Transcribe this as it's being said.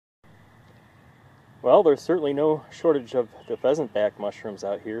Well, there's certainly no shortage of the pheasant-back mushrooms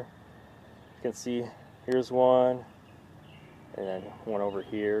out here. You can see here's one, and then one over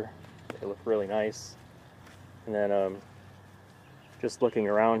here. They look really nice. And then just looking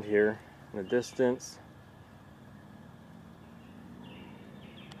around here in the distance,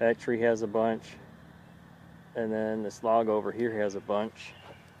 that tree has a bunch, and then this log over here has a bunch.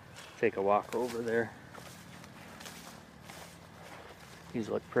 Take a walk over there. These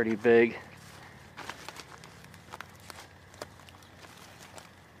look pretty big.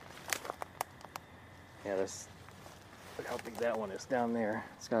 Yeah, look how big that one is down there.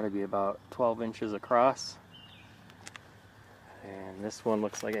 It's got to be about 12 inches across. And this one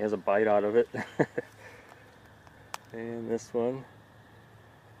looks like it has a bite out of it. And this one.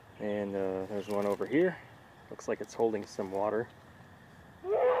 And there's one over here. Looks like it's holding some water.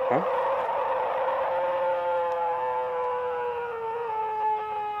 Huh?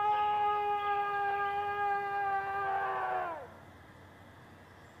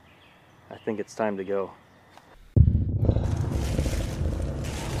 I think it's time to go.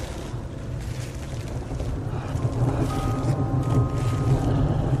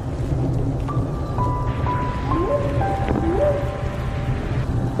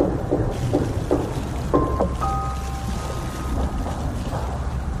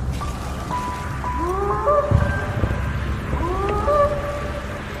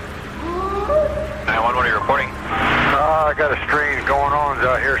 I got a strange going on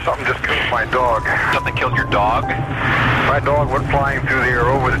out here. Something just killed my dog. Something killed your dog? My dog went flying through the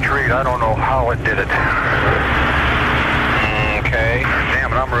air over the tree. I don't know how it did it. Okay.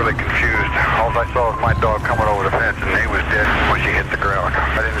 Damn it, I'm really confused. All I saw was my dog coming over the fence, and he was dead when she hit the ground.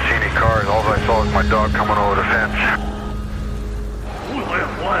 I didn't see any cars. All I saw was my dog coming over the fence.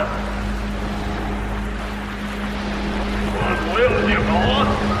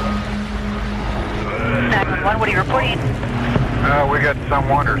 What are you reporting? We got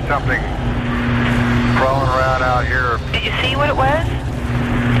someone or something crawling around out here. Did you see what it was?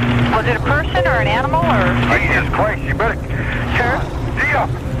 Was it a person or an animal or? Jesus Christ, you better... Sir? Dia!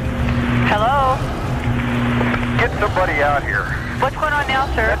 Hello? Get somebody out here. What's going on now,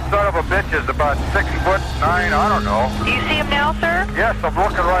 sir? That son of a bitch is about 6'9", I don't know. Do you see him now, sir? Yes, I'm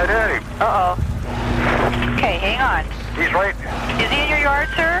looking right at him. Uh-oh. Okay, hang on. He's right... Is he in your yard,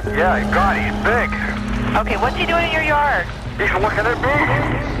 sir? Yeah, God, he's big. Okay, what's he doing in your yard? He's looking at me.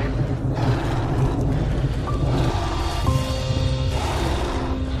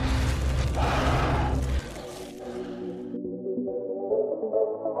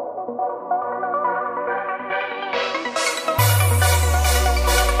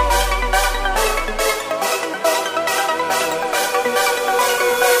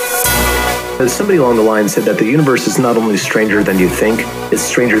 Somebody along the line said that the universe is not only stranger than you think, it's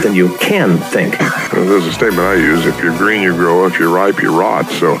stranger than you can think. There's a statement I use: if you're green, you grow; if you're ripe, you rot.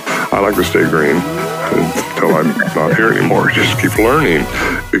 So I like to stay green until I'm not here anymore. Just keep learning,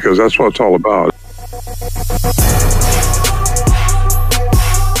 because that's what it's all about.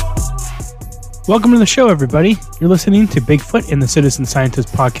 Welcome to the show, everybody. You're listening to Bigfoot and the Citizen Scientist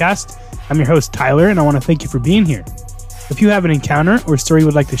podcast. I'm your host, Tyler, and I want to thank you for being here. If you have an encounter or story you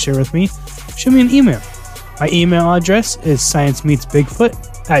would like to share with me, shoot me an email. My email address is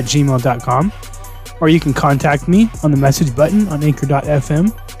sciencemeetsbigfoot@gmail.com, or you can contact me on the message button on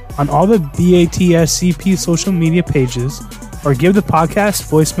anchor.fm, on all the BATSCP social media pages, or give the podcast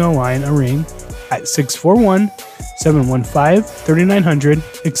voicemail line a ring at 641-715-3900,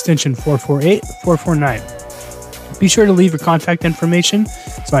 extension 448-449. Be sure to leave your contact information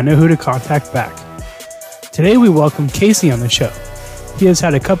so I know who to contact back. Today we welcome Casey on the show. He has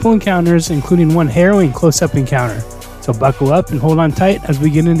had a couple encounters, including one harrowing close-up encounter. So buckle up and hold on tight as we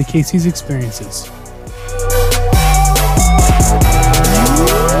get into Casey's experiences.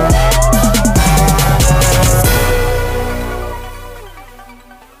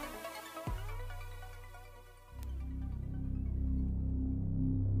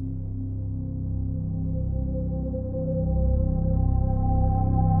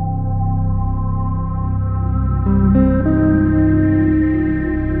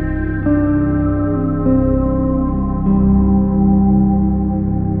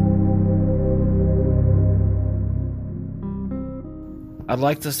 I'd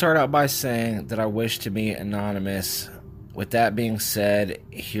like to start out by saying that I wish to be anonymous. With that being said,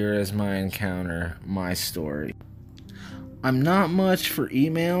 here is my encounter, my story. I'm not much for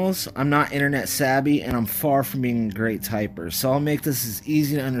emails, I'm not internet savvy, and I'm far from being a great typer, so I'll make this as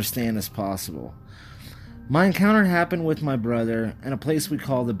easy to understand as possible. My encounter happened with my brother in a place we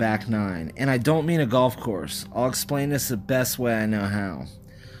call the Back Nine, and I don't mean a golf course. I'll explain this the best way I know how.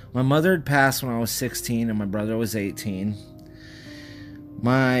 My mother had passed when I was 16 and my brother was 18.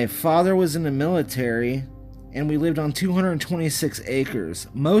 My father was in the military, and we lived on 226 acres,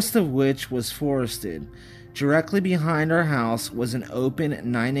 most of which was forested. Directly behind our house was an open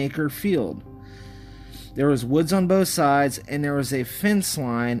 9-acre field. There was woods on both sides, and there was a fence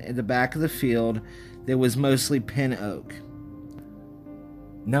line at the back of the field that was mostly pin oak.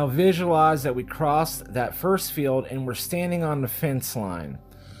 Now visualize that we crossed that first field and we're standing on the fence line.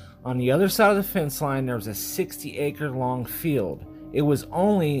 On the other side of the fence line, there was a 60-acre long field. It was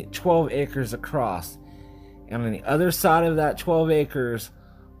only 12 acres across. And on the other side of that 12 acres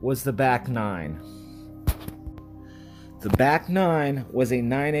was the back 9. The back 9 was a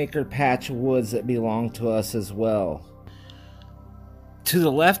 9-acre patch of woods that belonged to us as well. To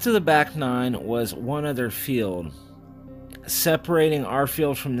the left of the back 9 was one other field. Separating our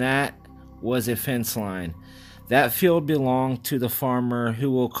field from that was a fence line. That field belonged to the farmer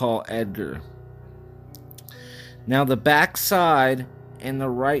who we'll call Edgar. Now the back side and the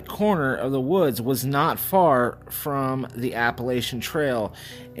right corner of the woods was not far from the Appalachian Trail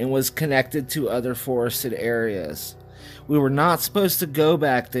and was connected to other forested areas. We were not supposed to go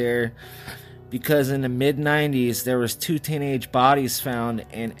back there because in the mid-90s there was 2 teenage bodies found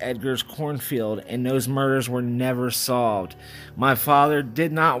in Edgar's cornfield, and those murders were never solved. My father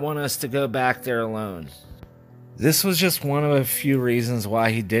did not want us to go back there alone. This was just one of a few reasons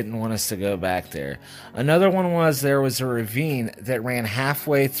why he didn't want us to go back there. Another one was there was a ravine that ran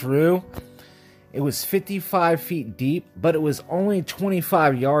halfway through. It was 55 feet deep, but it was only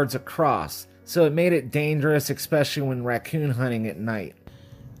 25 yards across, so it made it dangerous, especially when raccoon hunting at night.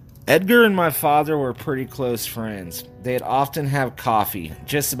 Edgar and my father were pretty close friends. They'd often have coffee,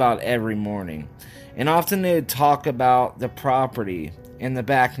 just about every morning, and often they'd talk about the property and the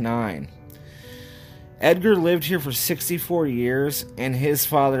back 9. Edgar lived here for 64 years, and his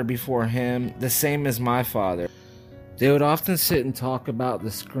father before him, the same as my father. They would often sit and talk about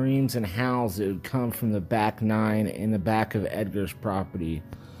the screams and howls that would come from the back 9 in the back of Edgar's property.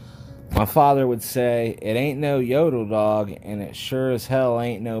 My father would say, "It ain't no yodel dog, and it sure as hell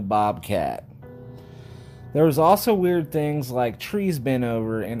ain't no bobcat." There was also weird things like trees bent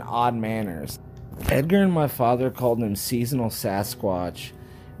over and odd manners. Edgar and my father called them seasonal Sasquatch,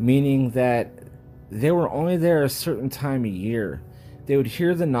 meaning that they were only there a certain time of year. They would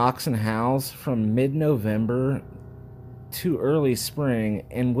hear the knocks and howls from mid-November to early spring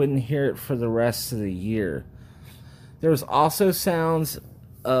and wouldn't hear it for the rest of the year. There was also sounds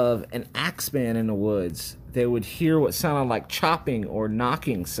of an axe man in the woods. They would hear what sounded like chopping or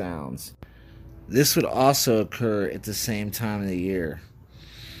knocking sounds. This would also occur at the same time of the year.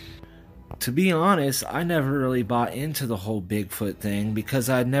 To be honest, I never really bought into the whole Bigfoot thing because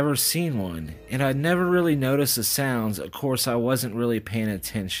I'd never seen one, and I'd never really noticed the sounds. Of course, I wasn't really paying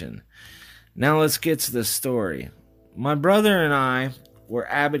attention. Now let's get to the story. My brother and I were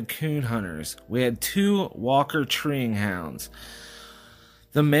avid coon hunters. We had 2 Walker treeing hounds.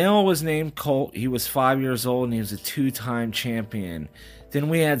 The male was named Colt. He was 5 years old and he was a 2-time champion. Then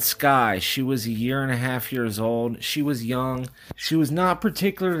we had Sky. She was 1.5 years old. She was young. She was not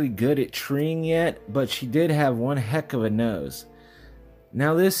particularly good at treeing yet, but she did have one heck of a nose.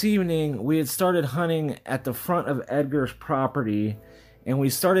 Now this evening, we had started hunting at the front of Edgar's property, and we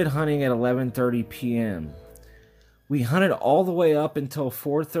started hunting at 11:30 p.m. We hunted all the way up until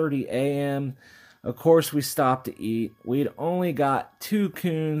 4:30 a.m. Of course, we stopped to eat. We'd only got 2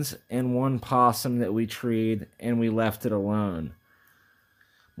 coons and 1 possum that we treed, and we left it alone.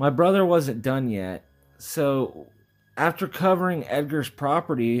 My brother wasn't done yet, so after covering Edgar's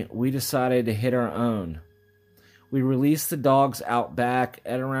property, we decided to hit our own. We released the dogs out back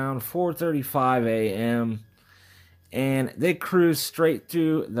at around 4:35 a.m., and they cruised straight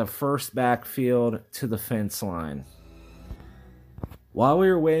through the first backfield to the fence line. While we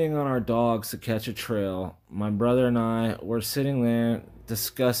were waiting on our dogs to catch a trail, my brother and I were sitting there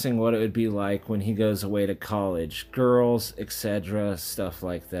discussing what it would be like when he goes away to college, girls, etc., stuff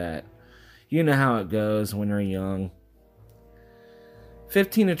like that. You know how it goes when you're young.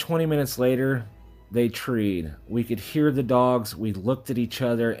 15 to 20 minutes later, they treed. We could hear the dogs, we looked at each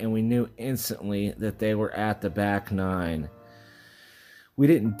other, and we knew instantly that they were at the back 9. We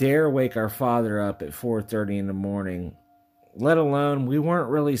didn't dare wake our father up at 4:30 in the morning. Let alone, we weren't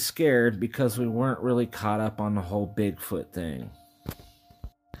really scared because we weren't really caught up on the whole Bigfoot thing.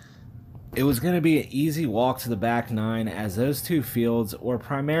 It was going to be an easy walk to the back 9 as those 2 fields were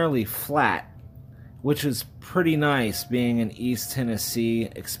primarily flat, which was pretty nice being in East Tennessee,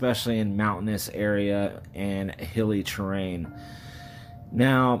 especially in mountainous area and hilly terrain.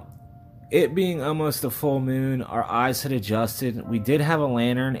 Now, It being almost a full moon, our eyes had adjusted. We did have a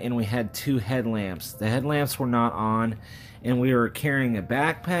lantern and we had 2 headlamps. The headlamps were not on, and we were carrying a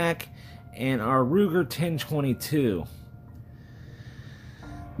backpack and our Ruger 10/22.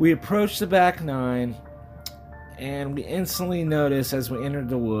 We approached the back 9, and we instantly noticed as we entered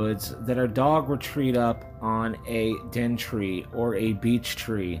the woods that our dog were treed up on a den tree or a beech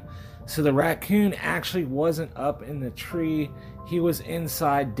tree. So the raccoon actually wasn't up in the tree, he was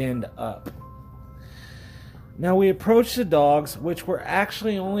inside denned up. Now we approached the dogs, which were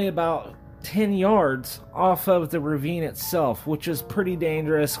actually only about 10 yards off of the ravine itself, which is pretty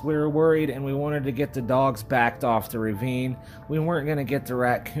dangerous. We were worried and we wanted to get the dogs backed off the ravine. We weren't going to get the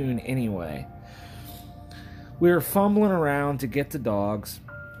raccoon anyway. We were fumbling around to get the dogs.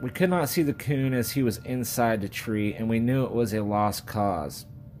 We could not see the coon as he was inside the tree, and we knew it was a lost cause.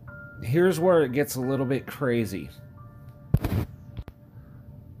 Here's where it gets a little bit crazy.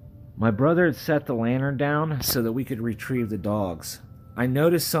 My brother had set the lantern down so that we could retrieve the dogs. I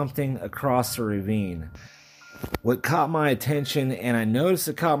noticed something across the ravine. What caught my attention, and I noticed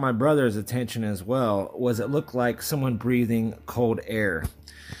it caught my brother's attention as well, was it looked like someone breathing cold air.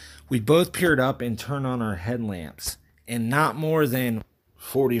 We both peered up and turned on our headlamps, and not more than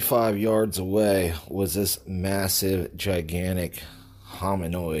 45 yards away was this massive, gigantic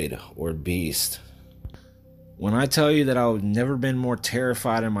hominoid or beast. When I tell you that I've never been more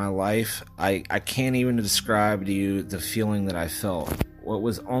terrified in my life, I can't even describe to you the feeling that I felt. What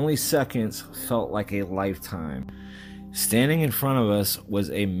was only seconds felt like a lifetime. Standing in front of us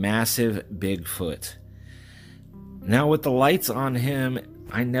was a massive Bigfoot. Now with the lights on him,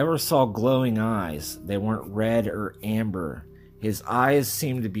 I never saw glowing eyes. They weren't red or amber. His eyes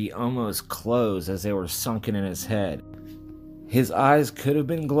seemed to be almost closed as they were sunken in his head. His eyes could have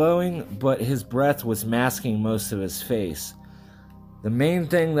been glowing, but his breath was masking most of his face. The main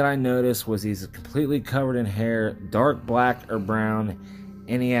thing that I noticed was he's completely covered in hair, dark black or brown,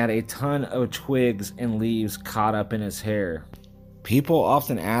 and he had a ton of twigs and leaves caught up in his hair. People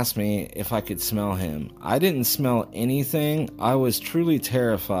often ask me if I could smell him. I didn't smell anything. I was truly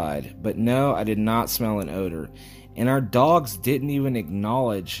terrified, but no, I did not smell an odor. And our dogs didn't even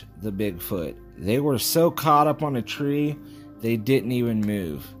acknowledge the Bigfoot. They were so caught up on a tree, they didn't even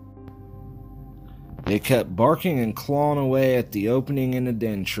move. They kept barking and clawing away at the opening in the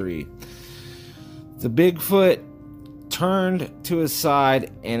den tree. The Bigfoot turned to his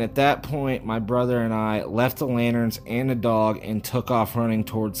side, and at that point, my brother and I left the lanterns and the dog and took off running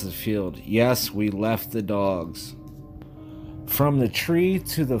towards the field. Yes, we left the dogs. From the tree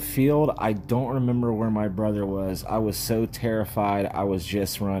to the field, I don't remember where my brother was. I was so terrified, I was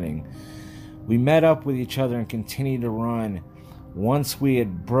just running. We met up with each other and continued to run. Once we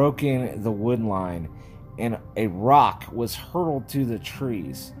had broken the wood line, and a rock was hurled through the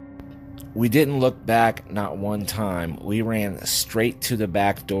trees. We didn't look back, not one time. We ran straight to the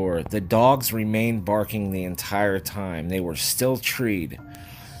back door. The dogs remained barking the entire time. They were still treed.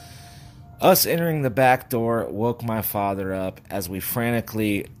 Us entering the back door woke my father up as we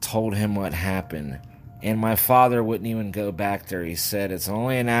frantically told him what happened. And my father wouldn't even go back there. He said, "It's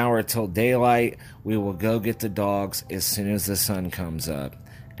only an hour till daylight. We will go get the dogs as soon as the sun comes up."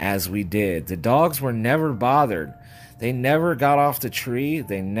 As we did. The dogs were never bothered. They never got off the tree.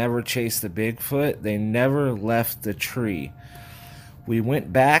 They never chased the Bigfoot. They never left the tree. We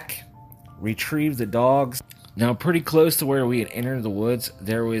went back, retrieved the dogs. Now, pretty close to where we had entered the woods,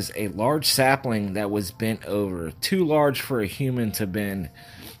 there was a large sapling that was bent over. Too large for a human to bend,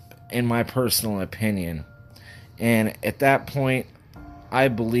 in my personal opinion. And at that point, I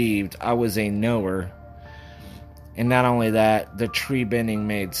believed I was a knower. And not only that, the tree bending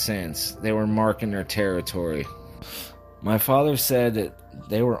made sense. They were marking their territory. My father said that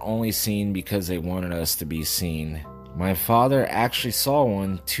they were only seen because they wanted us to be seen. My father actually saw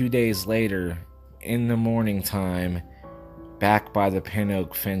one 2 days later in the morning time back by the pin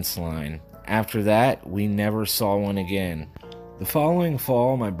oak fence line. After that, we never saw one again. The following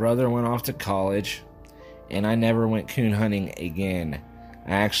fall, my brother went off to college, and I never went coon hunting again.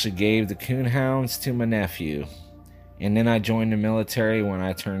 I actually gave the coon hounds to my nephew, and then I joined the military when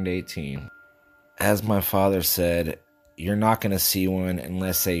I turned 18. As my father said, you're not going to see one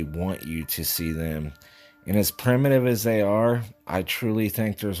unless they want you to see them. And as primitive as they are, I truly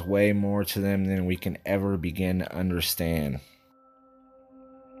think there's way more to them than we can ever begin to understand.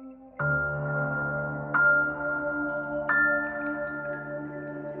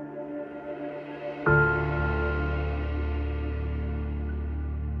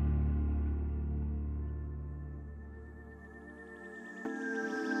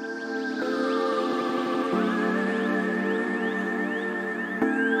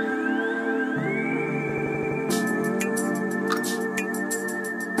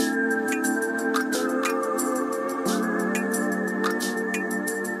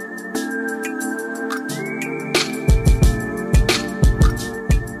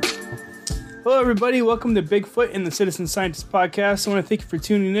 everybody. Welcome to Bigfoot and the Citizen Scientist Podcast. I want to thank you for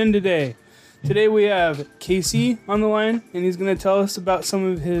tuning in today. Today we have Casey on the line, and he's going to tell us about some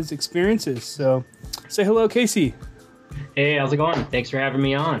of his experiences. So, say hello, Casey. Hey, how's it going? Thanks for having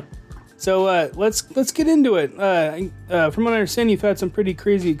me on. So let's get into it. From what I understand, you've had some pretty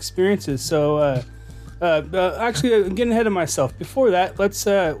crazy experiences. So actually, I'm getting ahead of myself. Before that, let's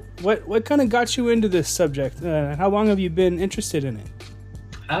what kind of got you into this subject? How long have you been interested in it?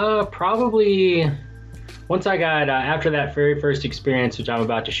 Probably once I got after that very first experience, which I'm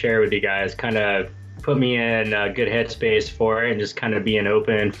about to share with you guys, kind of put me in a good headspace for it, and just kind of being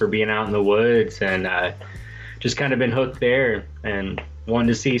open for being out in the woods, and just kind of been hooked there, and wanted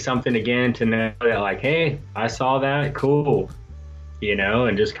to see something again, to know that, like, hey, I saw that, cool,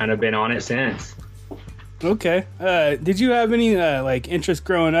 and just kind of been on it since. Okay. Did you have any like interest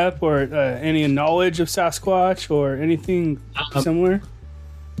growing up, or any knowledge of Sasquatch or anything similar?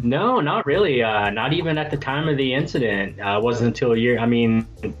 No, not really. Not even at the time of the incident. It wasn't until a year. I mean,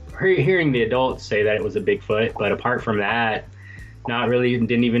 hearing the adults say that it was a Bigfoot, but apart from that, not really.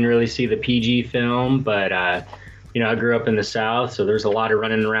 Didn't even really see the PG film. But I grew up in the South, so there's a lot of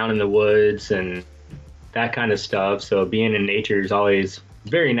running around in the woods and that kind of stuff. So being in nature is always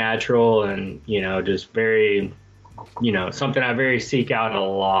very natural, and just very, something I very seek out a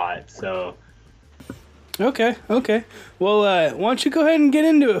lot. So. Okay. Well, why don't you go ahead and get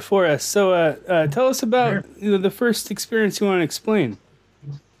into it for us? So, tell us about the first experience you want to explain.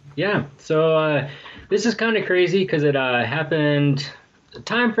 Yeah. So this is kind of crazy because it happened. The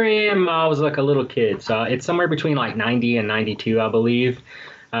time frame, I was like a little kid, so it's somewhere between like 90 and 92, I believe.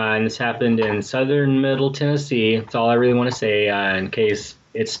 And this happened in southern Middle Tennessee. That's all I really want to say, in case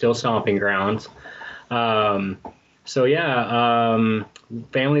it's still stomping grounds.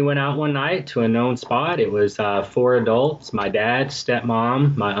 Family went out one night to a known spot. It was 4 adults: my dad,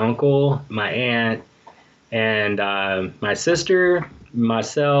 stepmom, my uncle, my aunt, and my sister,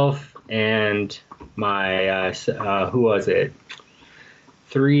 myself, and my who was it?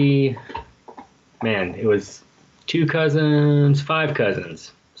 It was 2 cousins, 5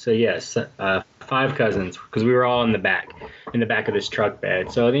 cousins. So yes, 5 cousins, because we were all in the back of this truck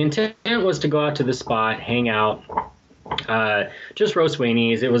bed. So the intent was to go out to the spot, hang out, just roast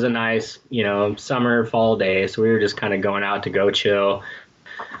weenies. It was a nice, summer, fall day, so we were just kind of going out to go chill.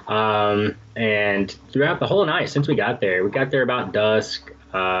 And throughout the whole night, since we got there about dusk,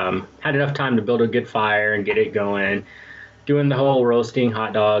 had enough time to build a good fire and get it going, doing the whole roasting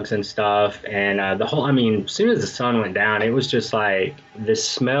hot dogs and stuff. And as soon as the sun went down, it was just like the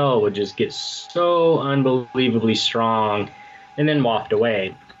smell would just get so unbelievably strong and then waft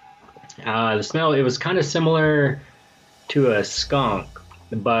away. The smell, it was kind of similar to a skunk,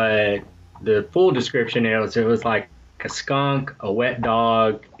 but the full description it was like a skunk, a wet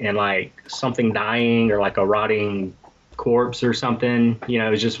dog, and like something dying, or like a rotting corpse or something. It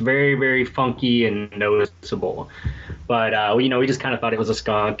was just very, very funky and noticeable. But we just kind of thought it was a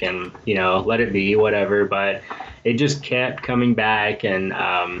skunk, and let it be, whatever. But it just kept coming back, and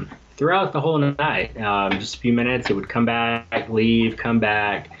throughout the whole night, just a few minutes, it would come back, leave, come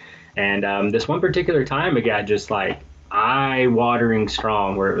back. And this one particular time, it got just like eye-watering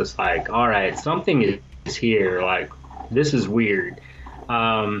strong, where it was like, all right, something is here, like this is weird.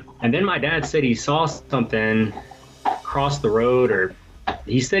 And then my dad said he saw something cross the road, or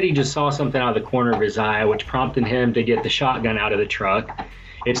he said he just saw something out of the corner of his eye, which prompted him to get the shotgun out of the truck.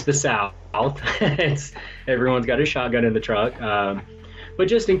 It's the South. Everyone's got a shotgun in the truck. But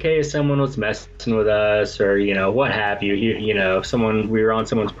just in case someone was messing with us, or what have you, we were on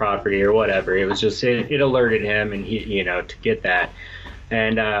someone's property or whatever. It was just it alerted him, and he to get that.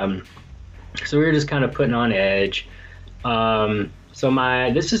 And so we were just kind of putting on edge.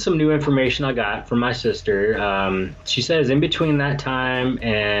 This is some new information I got from my sister. She says in between that time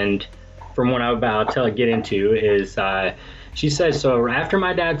and from what I'm about to get into is she says, so after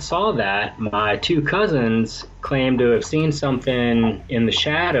my dad saw that, my 2 cousins claimed to have seen something in the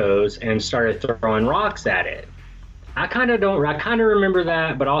shadows and started throwing rocks at it. I kind of remember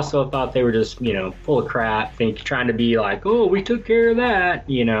that, but also thought they were just, full of crap, trying to be like, oh, we took care of that,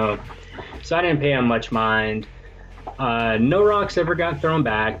 So I didn't pay them much mind. No rocks ever got thrown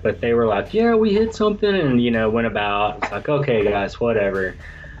back, but they were like, yeah, we hit something, and, went about. It's like, okay, guys, whatever.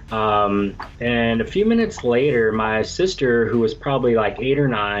 And a few minutes later, my sister, who was probably like 8 or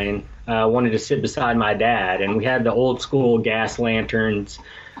 9, wanted to sit beside my dad, and we had the old school gas lanterns,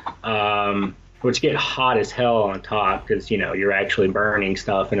 which get hot as hell on top because, you're actually burning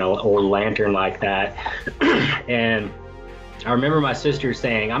stuff in an old lantern like that. And I remember my sister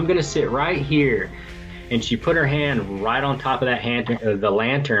saying, I'm going to sit right here and she put her hand right on top of the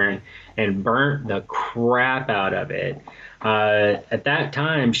lantern and burnt the crap out of it. At that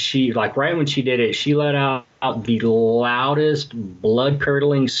time, she, like, right when she did it, she let out the loudest,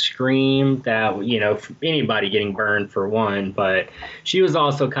 blood-curdling scream that, you know, anybody getting burned, for one. But she was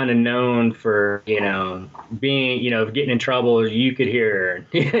also kind of known for, you know, being, you know, getting in trouble. You could hear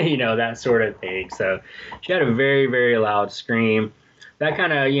her, you know, that sort of thing. So she had a very, very loud scream. That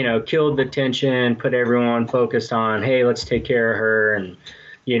kind of, you know, killed the tension, put everyone focused on, hey, let's take care of her and,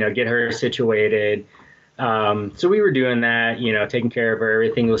 you know, get her situated. So we were doing that, you know, taking care of her.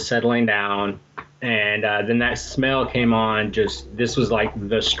 Everything was settling down. And then that smell came on. This was like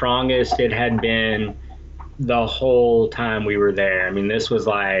the strongest it had been the whole time we were there. I mean, this was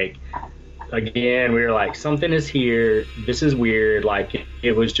like, again, we were like, something is here. This is weird. Like,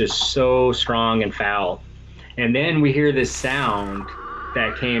 it was just so strong and foul. And then we hear this sound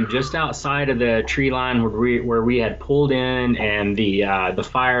that came just outside of the tree line where we had pulled in, and the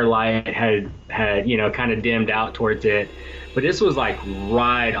firelight had you know, kind of dimmed out towards it. But this was like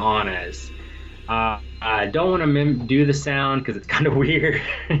right on us. I don't want to do the sound because it's kind of weird,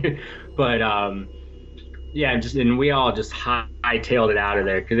 but yeah, and we all just hightailed it out of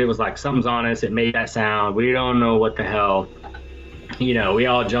there because it was like something's on us. It made that sound. We don't know what the hell. You know, we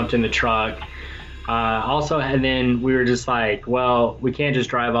all jumped in the truck. And then we were just like, well, we can't just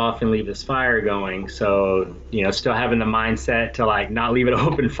drive off and leave this fire going. So, you know, still having the mindset to like not leave an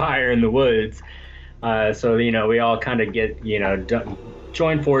open fire in the woods. So, you know, we all kind of get, you know,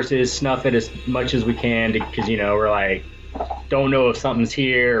 join forces, snuff it as much as we can because, you know, we're like, don't know if something's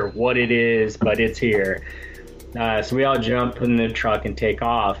here or what it is, but it's here. So we all jump in the truck and take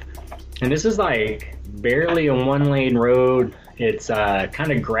off. And this is like barely a 1-lane road. It's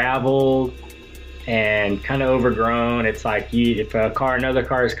kind of gravel and kind of overgrown. It's like if another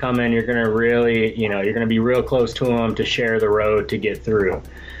car is coming, you're gonna really, you know, you're gonna be real close to them to share the road to get through.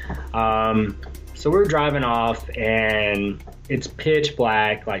 So we're driving off, and it's pitch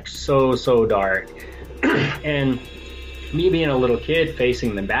black, like so dark. And me being a little kid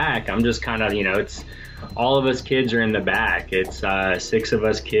facing the back, I'm just kind of, you know, it's all of us kids are in the back. It's 6 of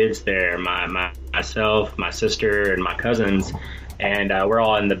us kids there, myself, my sister, and my cousins, and we're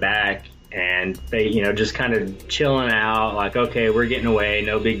all in the back. And they, you know, just kind of chilling out, like, okay, we're getting away,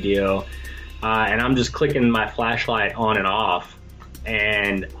 no big deal. And I'm just clicking my flashlight on and off.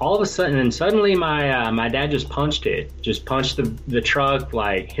 And all of a sudden, suddenly my dad just punched the truck,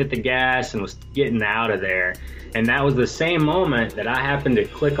 like hit the gas and was getting out of there. And that was the same moment that I happened to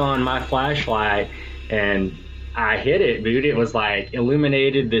click on my flashlight and I hit it, dude. It was like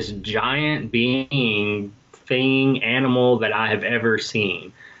illuminated this giant being, thing, animal that I have ever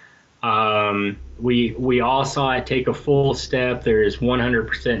seen. We all saw it take a full step. There is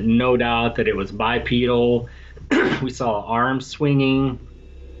 100% no doubt that it was bipedal. We saw arms swinging.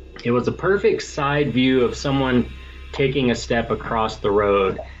 It was a perfect side view of someone taking a step across the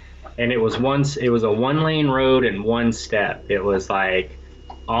road. And it was a 1-lane road and one step. It was like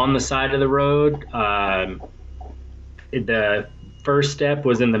on the side of the road. The first step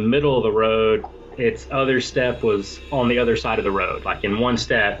was in the middle of the road. Its other step was on the other side of the road. Like in one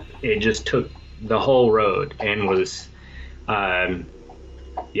step, it just took the whole road and was,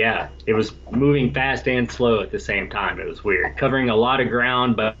 it was moving fast and slow at the same time. It was weird, covering a lot of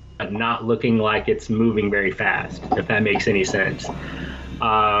ground, but not looking like it's moving very fast, if that makes any sense.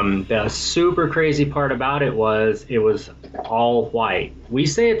 The super crazy part about it was all white. We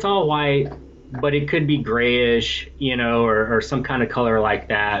say it's all white, but it could be grayish, you know, or some kind of color like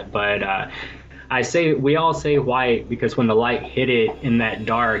that. But we all say white because when the light hit it in that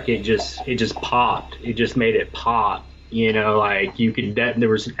dark, it just popped. It just made it pop, you know, like you could, there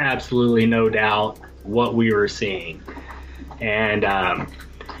was absolutely no doubt what we were seeing. And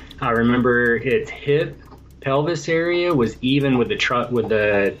I remember its hip pelvis area was even with the truck, with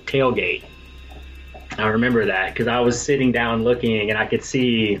the tailgate. I remember that because I was sitting down looking and I could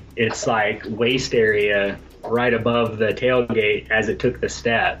see its like waist area right above the tailgate as it took the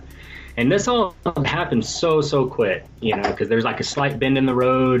step. And this all happened so quick, you know, because there's like a slight bend in the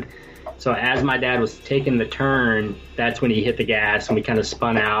road. So as my dad was taking the turn, that's when he hit the gas and we kind of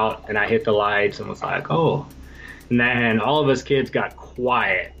spun out and I hit the lights and was like, oh. And then all of us kids got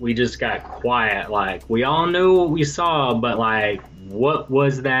quiet. We just got quiet. Like, we all knew what we saw, but like, what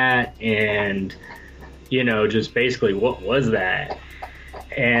was that? And, you know, just basically, what was that?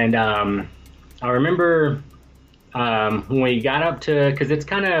 And I remember when we got up to, because it's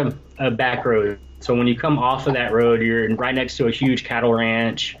kind of a back road. So when you come off of that road, you're right next to a huge cattle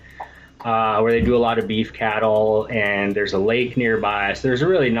ranch. where they do a lot of beef cattle, and there's a lake nearby. So there's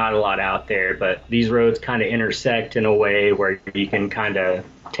really not a lot out there, but these roads kind of intersect in a way where you can kind of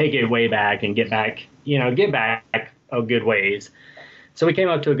take it way back and get back a good ways. So we came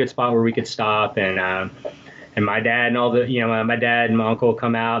up to a good spot where we could stop, and my dad and my dad and my uncle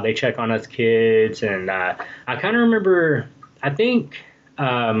come out. They check on us kids, and I kind of remember. I think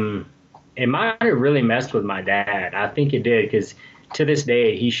it might have really messed with my dad. I think it did, because to this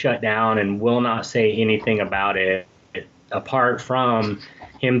day he shut down and will not say anything about it. Apart from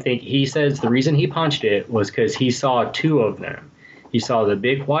him, he says the reason he punched it was because he saw two of them. He saw the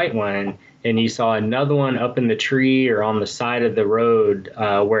big white one, and he saw another one up in the tree or on the side of the road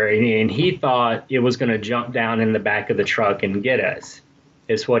and he thought it was going to jump down in the back of the truck and get us,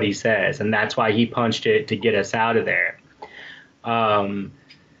 is what he says. And that's why he punched it, to get us out of there. And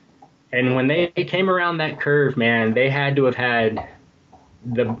when they came around that curve, man, they had to have had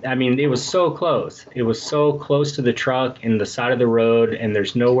it was so close. It was so close to the truck and the side of the road, and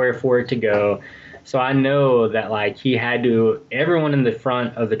there's nowhere for it to go. So I know that everyone in the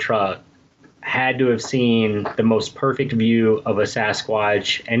front of the truck had to have seen the most perfect view of a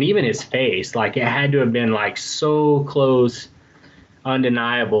Sasquatch, and even his face. Like, it had to have been so close,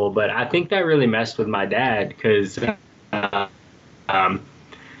 undeniable. But I think that really messed with my dad, because right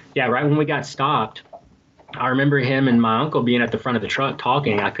when we got stopped, I remember him and my uncle being at the front of the truck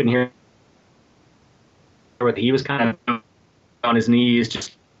talking. I couldn't hear what he was kind of on his knees,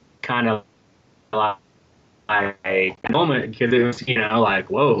 just kind of a moment, because it was,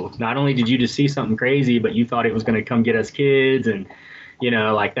 whoa, not only did you just see something crazy, but you thought it was going to come get us kids, and,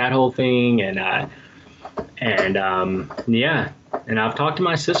 that whole thing. And I've talked to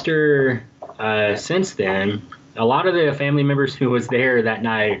my sister since then. A lot of the family members who was there that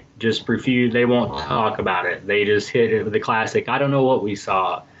night just refused. They won't talk about it. They just hit it with the classic, I don't know what we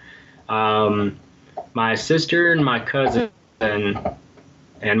saw. My sister and my cousin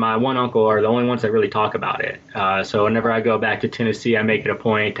and my one uncle are the only ones that really talk about it. So whenever I go back to Tennessee, I make it a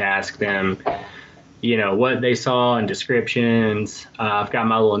point to ask them, what they saw and descriptions. I've got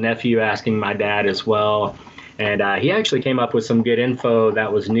my little nephew asking my dad as well. And he actually came up with some good info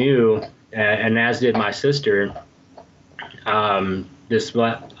that was new, and as did my sister.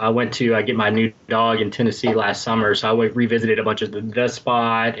 I went to get my new dog in Tennessee last summer, so I revisited a bunch of the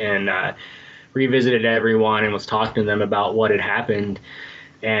spot and revisited everyone and was talking to them about what had happened.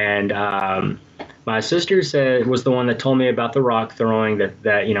 And my sister was the one that told me about the rock throwing, that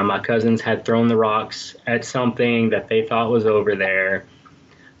my cousins had thrown the rocks at something that they thought was over there.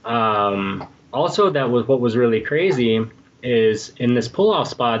 Also, that was what was really crazy, is in this pull-off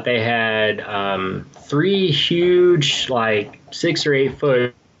spot they had 3 huge 6 or 8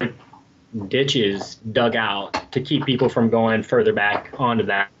 foot ditches dug out to keep people from going further back onto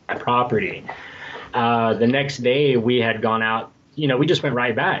that property. The next day we had gone out. We just went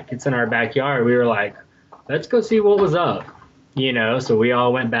right back. It's in our backyard. We were like, let's go see what was up, so we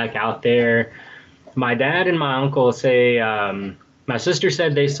all went back out there. My dad and my uncle say, my sister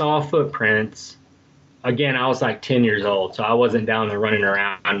said they saw footprints. Again, I was 10 years old, so I wasn't down there running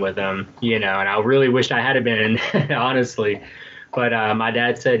around with them, and I really wished I had been, honestly. But my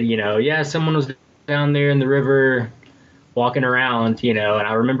dad said, someone was down there in the river walking around, and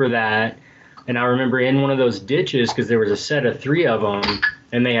I remember that. And I remember in one of those ditches, because there was a set of 3 of them,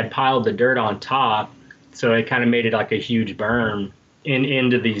 and they had piled the dirt on top, so it kind of made it like a huge berm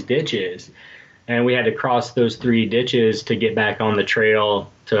into these ditches. And we had to cross those 3 ditches to get back on the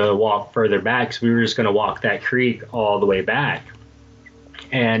trail to walk further back, so we were just going to walk that creek all the way back.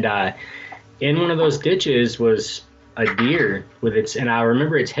 And in one of those ditches was a deer and I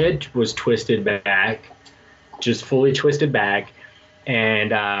remember its head was twisted back, just fully twisted back. And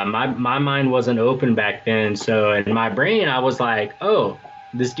my mind wasn't open back then, so in my brain I was like, oh,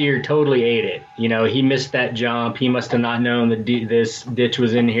 this deer totally ate it. He missed that jump. He must have not known that this ditch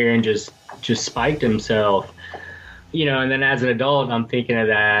was in here and just spiked himself. And then as an adult, I'm thinking of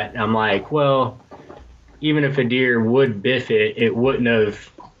that. I'm like, well, even if a deer would biff it, it wouldn't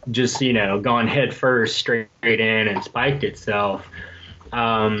have just, gone head first straight in and spiked itself.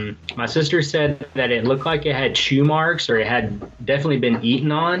 My sister said that it looked like it had chew marks, or it had definitely been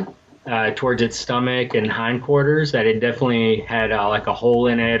eaten on towards its stomach and hindquarters, that it definitely had a hole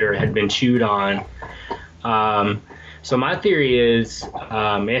in it or had been chewed on. So my theory is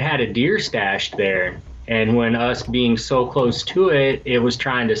it had a deer stashed there. And when us being so close to it, it was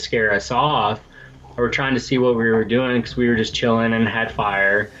trying to scare us off, or trying to see what we were doing, because we were just chilling and had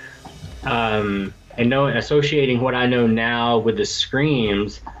fire. And associating what I know now with the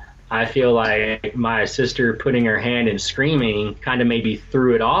screams, I feel like my sister putting her hand and screaming kind of maybe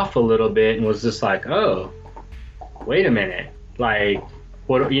threw it off a little bit and was just like, oh, wait a minute. Like,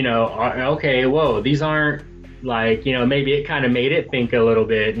 what, you know, okay, whoa, these aren't like, you know, maybe it kind of made it think a little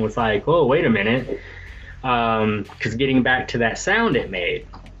bit and was like, whoa, wait a minute. Because getting back to that sound it made.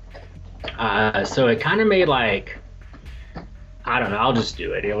 So it kind of made like, I don't know, I'll just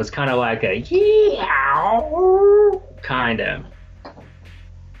do it. It was kind of like a kind of.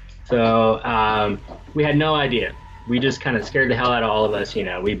 So we had no idea. We just kind of scared the hell out of all of us, you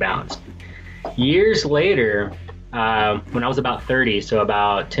know, we bounced. Years later, when I was about 30, so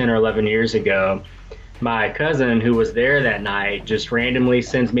about 10 or 11 years ago, my cousin who was there that night just randomly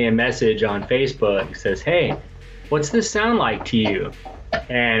sends me a message on Facebook, says, hey, what's this sound like to you?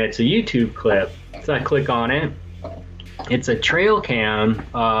 And it's a YouTube clip. So I click on it. It's a trail cam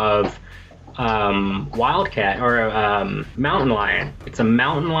of wildcat or mountain lion. It's a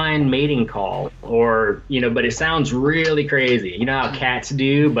mountain lion mating call, or, you know, but it sounds really crazy. You know how cats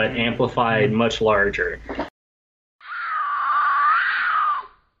do, but amplified much larger.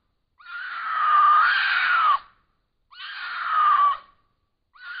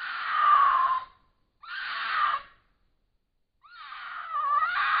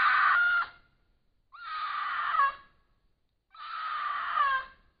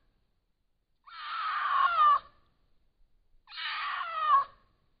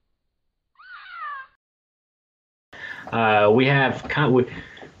 We have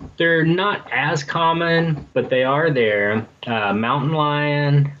they're not as common, but they are there. Mountain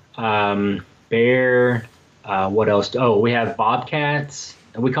lion, bear, what else? Oh, we have bobcats.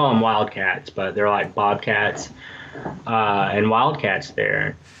 We call them wildcats, but they're like bobcats and wildcats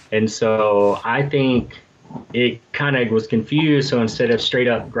there. And so I think it kind of was confused. So instead of straight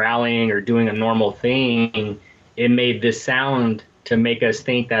up growling or doing a normal thing, it made this sound to make us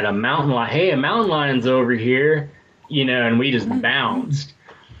think that a mountain lion, hey, a mountain lion's over here. You know, and we just bounced.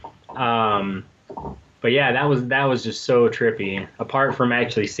 But yeah, that was just so trippy. Apart from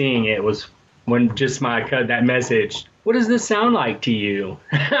actually seeing it, was when just my cut that message. What does this sound like to you?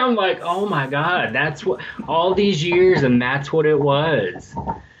 I'm like, oh my God, that's what all these years, and that's what it was.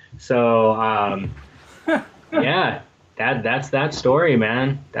 So yeah, that's that story,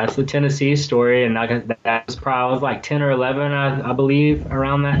 man. That's the Tennessee story, and that was probably, I was like 10 or 11, I believe,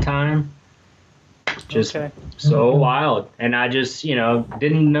 around that time. Just so wild. And I just, you know,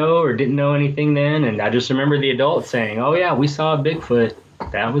 didn't know anything then. And I just remember the adults saying, oh yeah, we saw a Bigfoot.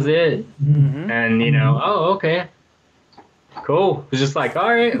 That was it. Mm-hmm. And, you know, oh, okay. Cool. It was just like,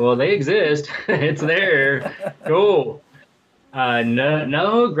 all right, well, they exist. It's there. Cool.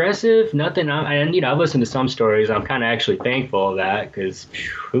 No aggressive, nothing. And, you know, I've listened to some stories. I'm kind of actually thankful of that, because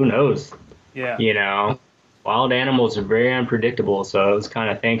who knows? Yeah. You know? Wild animals are very unpredictable, so I was kind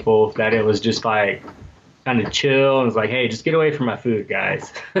of thankful that it was just like kind of chill and was like, hey, just get away from my food,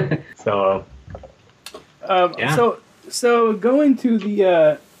 guys. So, yeah. So going to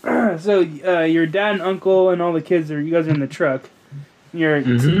the your dad and uncle and all the kids you guys are in the truck. You're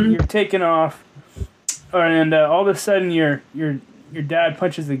taking off, and all of a sudden your dad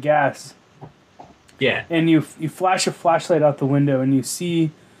punches the gas. Yeah. And you flash a flashlight out the window and you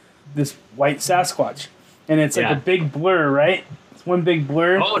see this white Sasquatch. And it's like a big blur, right? It's one big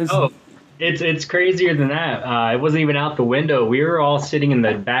blur. Oh, no. It's crazier than that. It wasn't even out the window. We were all sitting in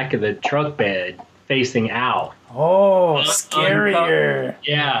the back of the truck bed facing out. Oh, scarier.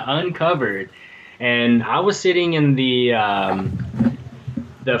 Uncovered. And I was sitting in the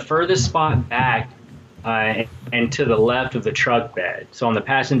furthest spot back and to the left of the truck bed. So on the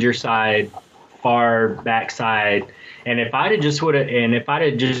passenger side, far back side. And if I'd have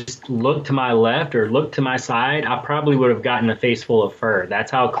just looked to my left or looked to my side, I probably would have gotten a face full of fur.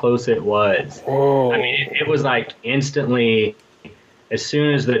 That's how close it was. Oh. I mean, it was like instantly, as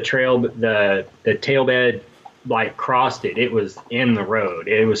soon as the tail bed like crossed it, it was in the road.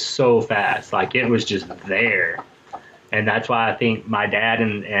 It was so fast, like it was just there. And that's why I think my dad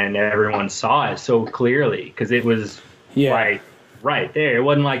and everyone saw it so clearly, because it was like right there. It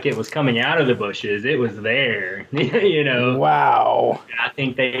wasn't like it was coming out of the bushes. It was there, you know. Wow. And I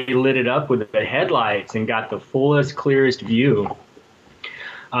think they lit it up with the headlights and got the fullest, clearest view.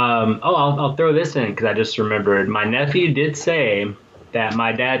 I'll throw this in because I just remembered. My nephew did say that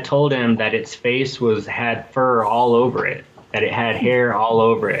my dad told him that its face had fur all over it, that it had hair all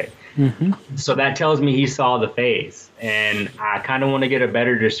over it. Mm-hmm. So that tells me he saw the face. And I kind of want to get a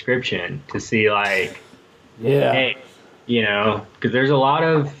better description to see, like, hey, you know, because there's a lot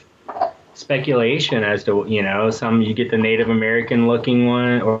of speculation as to, some you get the Native American looking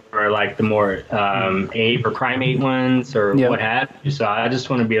one or like the more ape or primate ones or what have you. So I just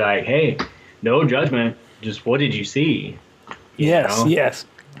want to be like, hey, no judgment. Just what did you see? Yes,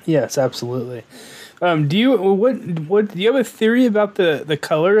 absolutely. Do you have a theory about the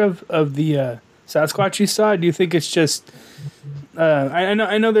color of the Sasquatch you saw? Do you think it's just I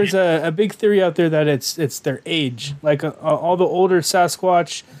know there's a big theory out there that it's their age. Like all the older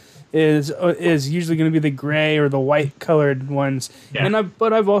Sasquatch is usually going to be the gray or the white colored ones. Yeah.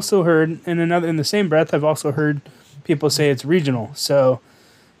 But I've also heard in the same breath I've also heard people say it's regional. So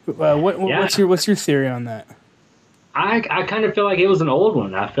what's your theory on that? I kind of feel like it was an old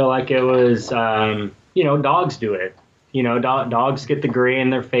one. I feel like it was dogs do it. Dogs get the gray in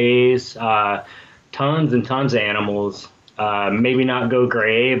their face. Tons and tons of animals. Maybe not go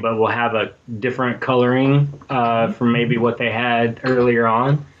gray, but will have a different coloring from maybe what they had earlier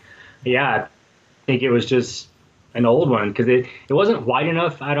on. Yeah, I think it was just an old one because it wasn't white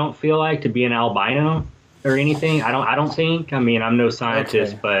enough. I don't feel like to be an albino or anything. I don't think. I mean, I'm no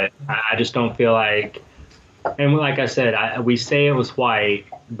scientist, but I just don't feel like. And like I said, we say it was white,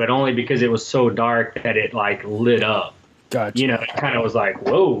 but only because it was so dark that it like lit up. Gotcha. It kind of was like,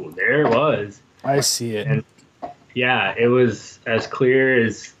 whoa, there it was. I see it. And yeah, it was as clear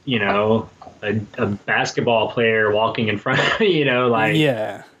as a basketball player walking in front.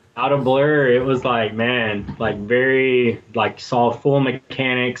 Out of blur. It was like, man, like very saw full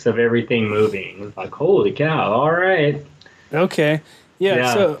mechanics of everything moving. It was like, holy cow! All right. Okay.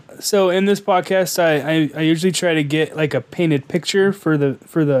 Yeah. So in this podcast, I usually try to get like a painted picture for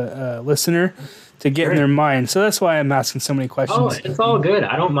the listener to get in their mind. So that's why I'm asking so many questions. Oh, it's all good.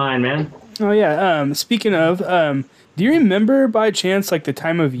 I don't mind, man. Oh yeah. Speaking of, do you remember by chance like the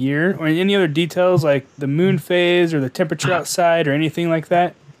time of year or any other details like the moon phase or the temperature outside or anything like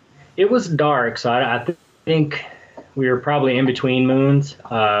that? It was dark, so I think we were probably in between moons,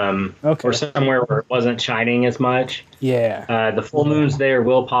 or somewhere where it wasn't shining as much. Yeah. The full moons there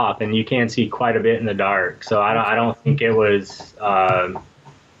will pop, and you can see quite a bit in the dark. So I don't think it was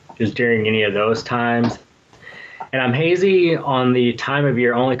just during any of those times. And I'm hazy on the time of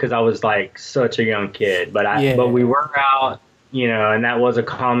year only because I was like such a young kid. But we were out, and that was a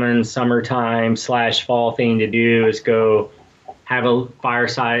common summertime / fall thing to do is go have a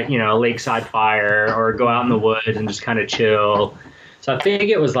fireside, a lakeside fire, or go out in the woods and just kind of chill. So I think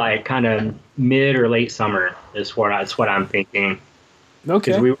it was like kind of mid or late summer is what I'm thinking.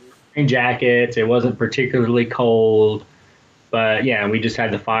 Okay. Because we were wearing jackets. It wasn't particularly cold. But yeah, we just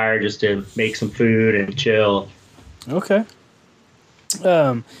had the fire just to make some food and chill. Okay.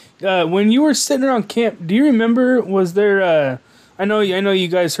 When you were sitting around camp, do you remember, was there, I know you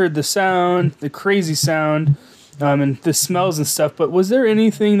guys heard the sound, the crazy sound, and the smells and stuff, but was there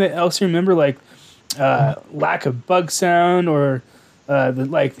anything that else you remember, like lack of bug sound or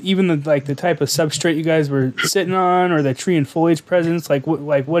the type of substrate you guys were sitting on or the tree and foliage presence?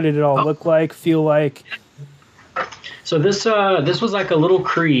 What did it all look like, feel like? So this was like a little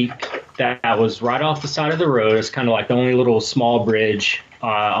creek that was right off the side of the road. It's kind of like the only little small bridge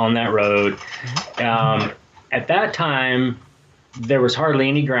on that road. At that time, there was hardly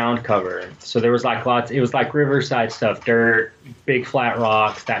any ground cover. So there was it was like riverside stuff, dirt, big flat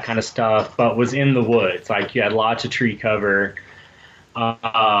rocks, that kind of stuff, but was in the woods. Like you had lots of tree cover.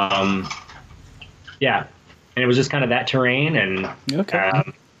 And it was just kind of that terrain. And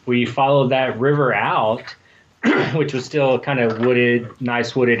we followed that river out, which was still kind of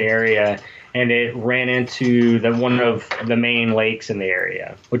nice wooded area. And it ran into one of the main lakes in the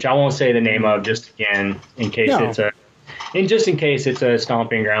area, which I won't say the name of just again, in case it's a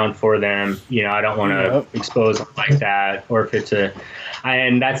stomping ground for them. I don't want to expose them like that, or if it's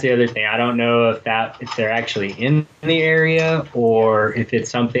and that's the other thing. I don't know if they're actually in the area or if it's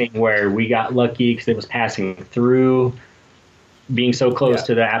something where we got lucky because it was passing through, being so close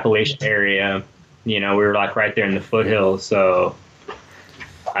to the Appalachian area. We were like right there in the foothills. So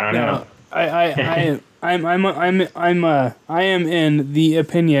I don't know. I am in the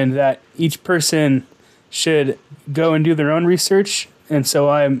opinion that each person should go and do their own research, and so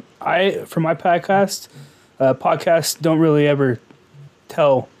for my podcasts don't really ever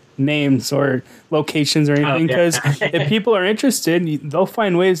tell names or locations or anything because if people are interested, they'll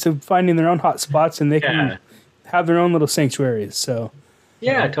find ways of finding their own hot spots and they can have their own little sanctuaries. So.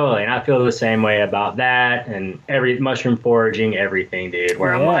 Yeah, totally. And I feel the same way about that and every mushroom foraging, everything, dude,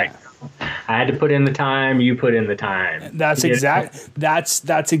 where I'm like, I had to put in the time. You put in the time. That's You know?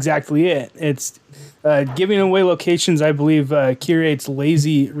 That's exactly it. It's giving away locations, I believe, curates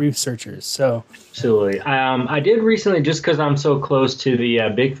lazy researchers. So Absolutely. I did recently, just because I'm so close to the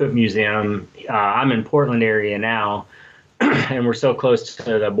Bigfoot Museum. I'm in Portland area now, and we're so close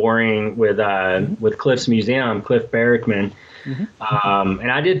to the boring with Cliff's museum, Cliff Barrickman.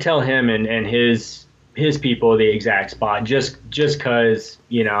 And I did tell him and his people the exact spot, just because,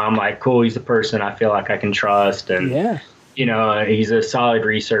 you know, I'm like, cool, he's a person I feel like I can trust, and yeah. you know, he's a solid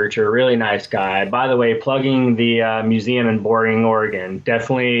researcher, really nice guy. By the way, plugging the museum in Boring, Oregon.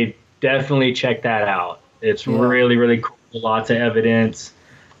 Definitely check that out. It's really, really cool. Lots of evidence,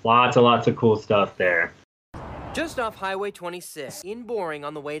 lots of cool stuff there. Just off Highway 26, in Boring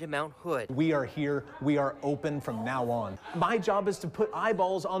on the way to Mount Hood. We are here. We are open from now on. My job is to put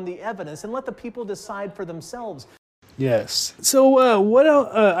eyeballs on the evidence and let the people decide for themselves. Yes. So what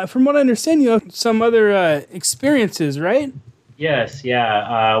else, from what I understand, you have some other experiences, right? Yes,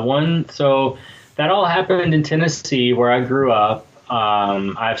 yeah. So that all happened in Tennessee, where I grew up.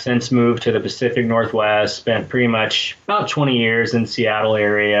 I've since moved to the Pacific Northwest, spent pretty much about 20 years in Seattle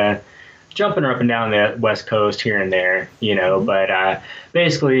area, jumping up and down the West Coast here and there, you know, but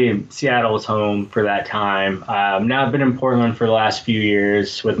basically Seattle was home for that time. Now I've been in Portland for the last few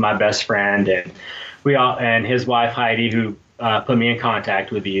years with my best friend and his wife Heidi, who put me in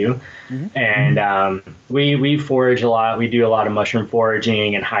contact with you. And we forage a lot. We do a lot of mushroom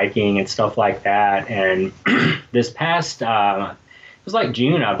foraging and hiking and stuff like that. And this past, it was like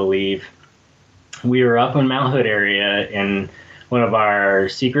June, I believe, we were up in Mount Hood area in one of our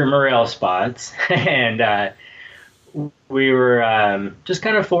secret morel spots. And we were just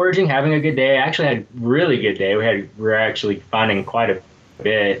kind of foraging, having a good day. I actually had a really good day. We were actually finding quite a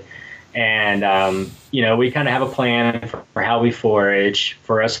bit. And, you know, we kind of have a plan for how we forage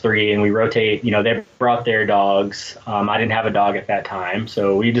for us three, and we rotate. You know, they brought their dogs. I didn't have a dog at that time,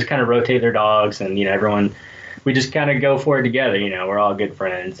 so we just kind of rotate their dogs, and, you know, we just kind of go for it together. You know, we're all good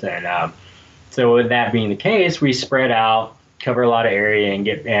friends. And so with that being the case, we spread out, cover a lot of area,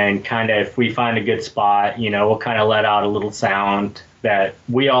 and kind of, if we find a good spot, you know, we'll kind of let out a little sound that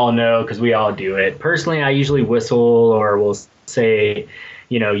we all know because we all do it. Personally, I usually whistle, or we'll say,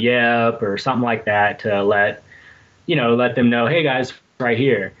 you know, yep, or something like that to let them know, hey guys, right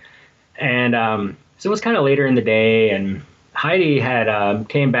here. And so it was kind of later in the day, and Heidi had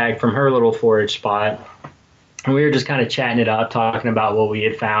came back from her little forage spot, and we were just kind of chatting it up, talking about what we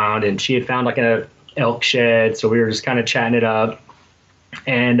had found, and she had found like an elk shed, so we were just kind of chatting it up.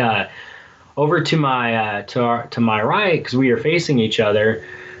 And over to my to my right, because we were facing each other,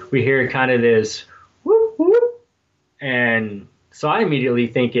 we hear kind of this whoop whoop, and so I immediately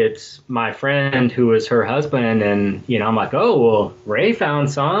think it's my friend who was her husband, and, you know, I'm like, oh, well, Ray found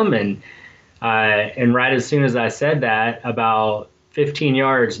some. And right as soon as I said that, about 15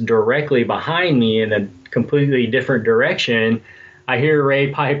 yards directly behind me in a completely different direction, I hear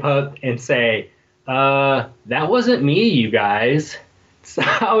Ray pipe up and say, that wasn't me, you guys. So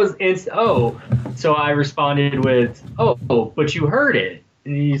so I responded with, oh, but you heard it.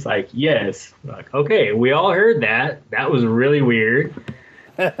 And he's like, yes. I'm like, okay, we all heard that. That was really weird.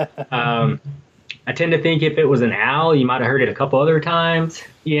 I tend to think if it was an owl, you might have heard it a couple other times,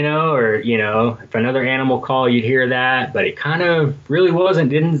 you know, or, you know, if another animal called, you'd hear that. But it kind of really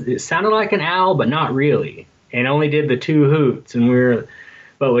wasn't. It sounded like an owl, but not really. And only did the two hoots.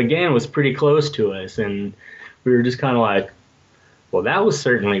 But again, was pretty close to us. And we were just kind of like, well, that was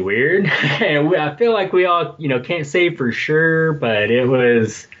certainly weird. And I feel like we all, you know, can't say for sure, but it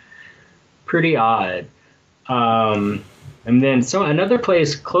was pretty odd. And then another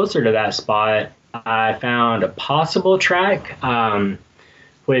place closer to that spot, I found a possible track,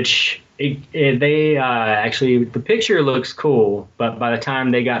 which actually the picture looks cool, but by the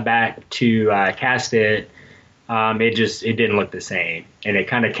time they got back to cast it, it didn't look the same, and it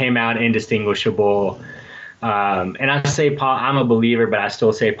kind of came out indistinguishable. And I say I'm a believer, but I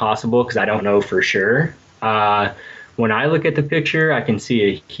still say possible because I don't know for sure. When I look at the picture, I can see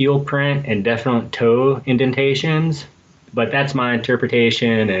a heel print and definite toe indentations, but that's my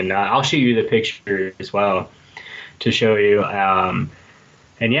interpretation, and I'll show you the picture as well to show you. And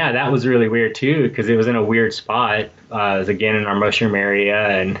yeah, that was really weird too because it was in a weird spot. It was again in our mushroom area,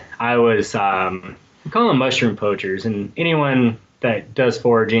 and I was we call them mushroom poachers, and anyone that does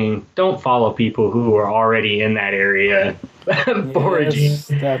foraging, don't follow people who are already in that area foraging. Yes,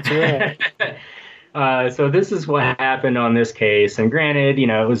 that's right. So this is what happened on this case. And granted, you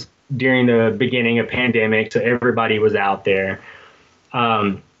know, it was during the beginning of pandemic, so everybody was out there.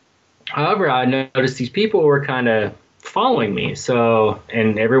 However, I noticed these people were kind of following me. So,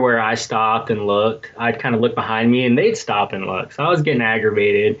 and everywhere I stopped and looked, I'd kind of look behind me and they'd stop and look. So I was getting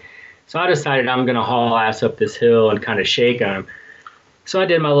aggravated. So I decided I'm going to haul ass up this hill and kind of shake them. So I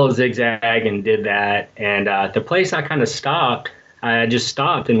did my little zigzag and did that. And the place I kind of stopped, I just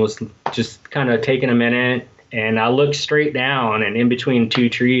stopped and was just kind of taking a minute. And I looked straight down, and in between two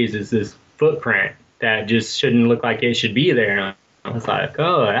trees is this footprint that just shouldn't look like it should be there. And I was like,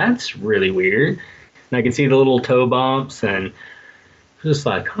 oh, that's really weird. And I could see the little toe bumps, and I was just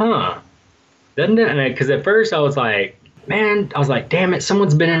like, huh. Doesn't it? Because at first I was like, man, I was like, damn it,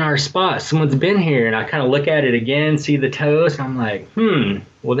 someone's been in our spot. Someone's been here. And I kind of look at it again, see the toes, and I'm like,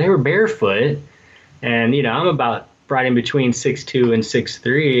 well, they were barefoot. And, you know, I'm about right in between 6'2" and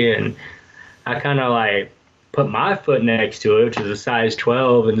 6'3", and I kind of like put my foot next to it, which is a size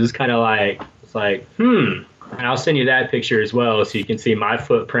 12, and just kind of like, it's like, And I'll send you that picture as well so you can see my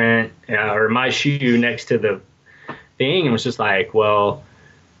footprint or my shoe next to the thing. And it was just like, well,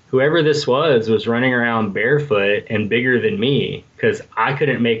 whoever this was running around barefoot and bigger than me, because I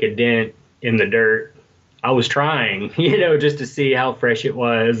couldn't make a dent in the dirt. I was trying, you know, just to see how fresh it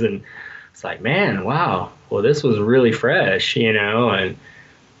was. And it's like, man, wow, well, this was really fresh, you know. And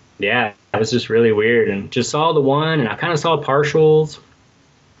yeah, it was just really weird. And just saw the one, and I kind of saw partials,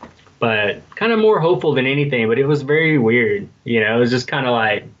 but kind of more hopeful than anything. But it was very weird, you know. It was just kind of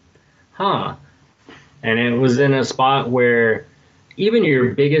like, huh. And it was in a spot where even your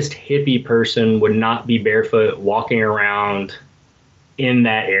biggest hippie person would not be barefoot walking around in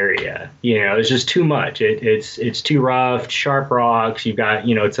that area. You know, it's just too much. It's too rough, sharp rocks. You've got,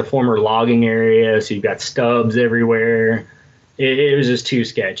 you know, it's a former logging area, so you've got stubs everywhere. It was just too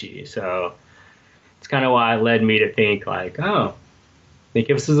sketchy. So it's kind of why it led me to think like, oh, I think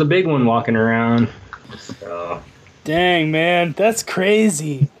this is a big one walking around. So. Dang, man, that's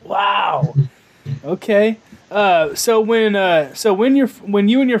crazy. Wow. Okay. So when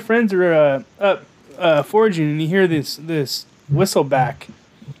you and your friends are up foraging and you hear this whistleback,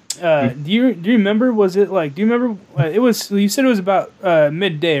 do you remember? Was it like? Do you remember? It was. You said it was about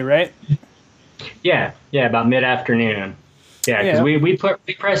midday, right? Yeah, about mid-afternoon. Yeah, because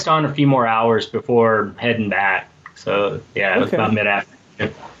we pressed on a few more hours before heading back. So yeah, it was about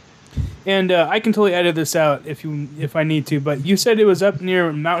mid-afternoon. And I can totally edit this out if I need to. But you said it was up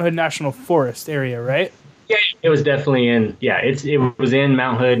near Mount Hood National Forest area, right? Yeah, it was definitely in. Yeah, it was in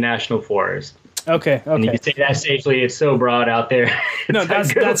Mount Hood National Forest. Okay. And you can say that safely. It's so broad out there. No,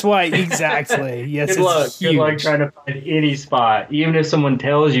 that's why exactly. Yes, good luck. Huge. Good luck trying to find any spot, even if someone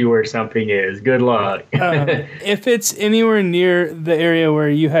tells you where something is. Good luck. If it's anywhere near the area where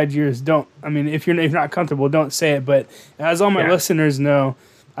you had yours, don't. I mean, if you're not comfortable, don't say it. But as all my listeners know,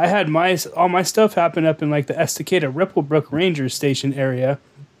 I had all my stuff happen up in like the Estacada Ripplebrook Ranger Station area.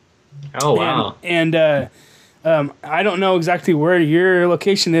 Oh wow! And I don't know exactly where your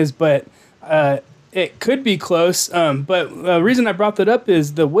location is, but it could be close. But the reason I brought that up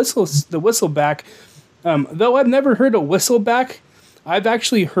is the whistleback. Though I've never heard a whistleback, I've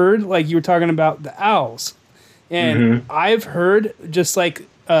actually heard, like you were talking about, the owls, and I've heard just like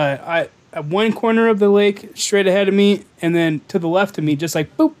at one corner of the lake, straight ahead of me, and then to the left of me, just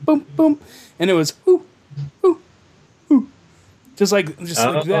like boom, boom, boom, and it was whoo, whoo, whoo, just like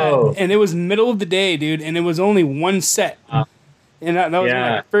that, and it was middle of the day, dude, and it was only one set, and that was when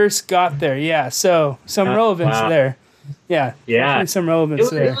I first got there. Yeah, so some relevance there. Yeah, definitely some relevance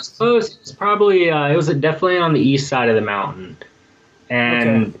there. It was close. It was probably it was definitely on the east side of the mountain,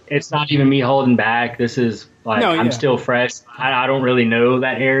 and it's not even me holding back. This is like I'm still fresh. I don't really know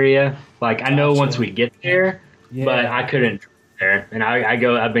that area. Like I know once we get there, but I couldn't there. And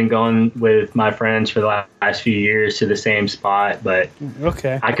I've been going with my friends for the last few years to the same spot, but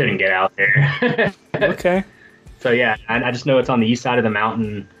I couldn't get out there. So yeah, I just know it's on the east side of the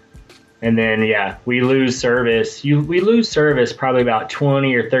mountain. And then we lose service. We lose service probably about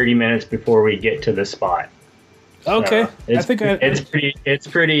 20 or 30 minutes before we get to the spot. Okay, so it's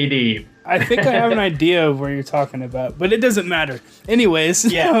pretty deep. I think I have an idea of where you're talking about, but it doesn't matter. Anyways,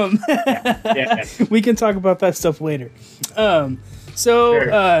 we can talk about that stuff later.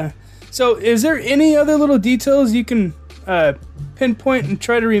 So is there any other little details you can pinpoint and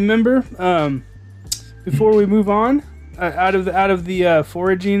try to remember before we move on out of the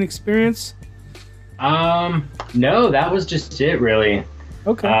foraging experience? No, that was just it, really.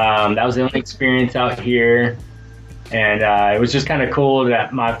 Okay. That was the only experience out here. And it was just kind of cool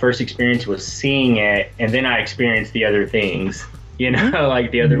that my first experience was seeing it, and then I experienced the other things, you know,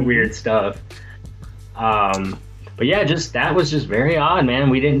 like the other weird stuff. But yeah, that was just very odd, man.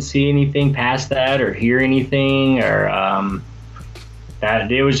 We didn't see anything past that or hear anything, or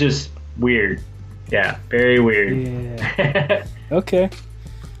that it was just weird. Yeah, very weird. Yeah. Okay.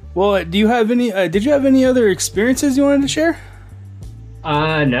 Well, do you have any? Did you have any other experiences you wanted to share?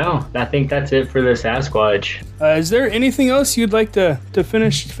 No, I think that's it for the Sasquatch. Is there anything else you'd like to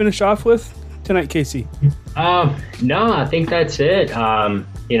finish off with tonight, Casey? No, I think that's it.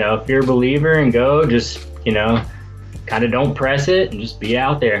 If you're a believer and go, just kind of don't press it and just be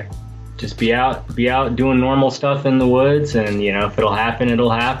out there. Just be out doing normal stuff in the woods, and if it'll happen, it'll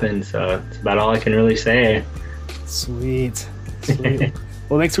happen. So that's about all I can really say. Sweet.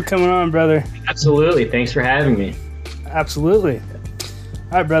 Well, thanks for coming on, brother. Absolutely. Thanks for having me. Absolutely.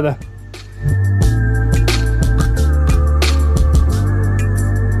 All right, brother.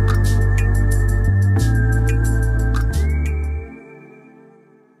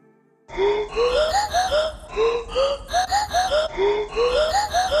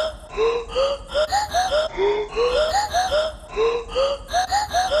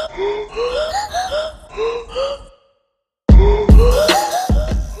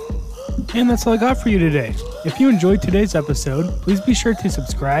 And that's all I got for you today. If you enjoyed today's episode, please be sure to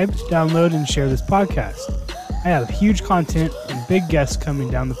subscribe, download, and share this podcast. I have huge content and big guests coming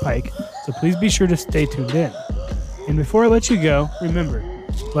down the pike, so please be sure to stay tuned in. And before I let you go, remember,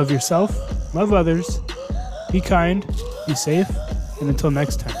 love yourself, love others, be kind, be safe, and until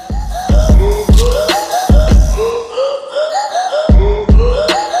next time.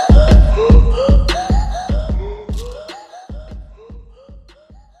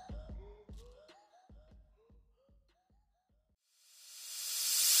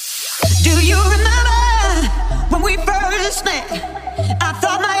 Do you remember when we first met? I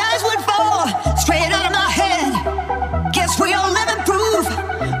thought my eyes would fall straight out of my head. Guess we all living proof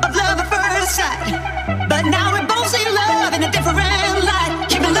of love at first sight. But now we both see love in a different light.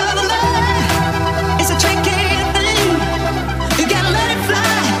 Keeping love alive, it's a tricky thing. You gotta let it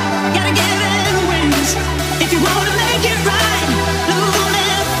fly, gotta give it wings. If you wanna make it right, don't let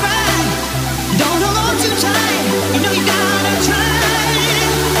it fry. Don't hold on too tight, you know you gotta try.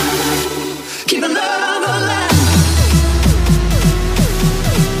 Keeping love alive.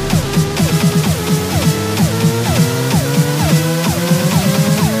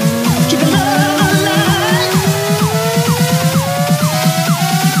 Keeping love alive.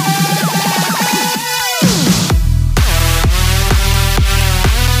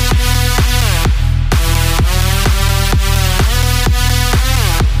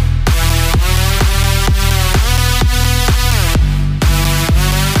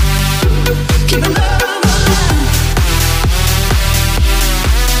 Keeping love.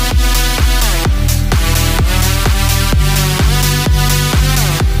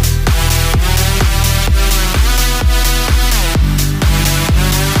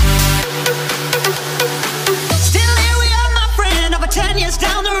 Still here we are, my friend, over 10 years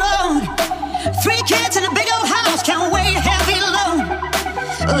down the road. 3 kids in a big old house, can't weigh a heavy load.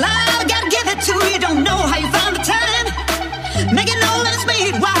 Well, I gotta give it to you, don't know how you found the time. Making all ends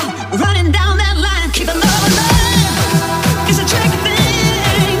meet while running down that line. Keeping love alive, it's a tricky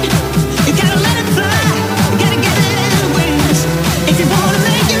thing. You gotta let it fly, you gotta give it wings. If you wanna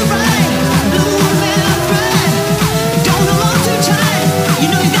make it right, don't let it fly. Don't hold on too tight, you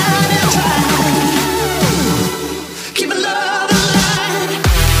know you gotta try. Keeping love alive.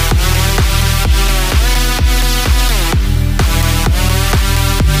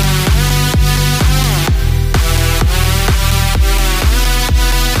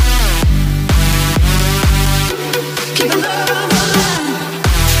 Keeping love alive.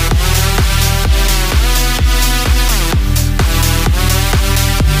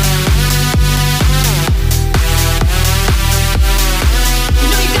 You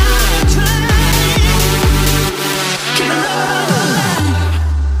know you gotta try. Keeping love alive.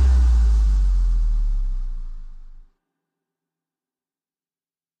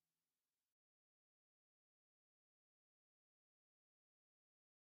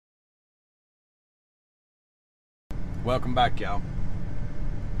 Welcome back, y'all.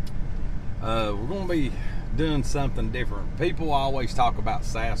 We're going to be doing something different. People always talk about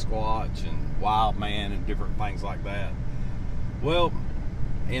Sasquatch and wild man and different things like that. Well,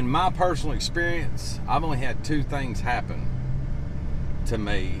 in my personal experience, I've only had 2 things happen to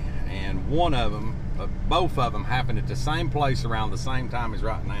me, and one of them, both of them happened at the same place around the same time as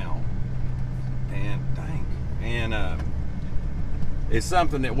right now. And it's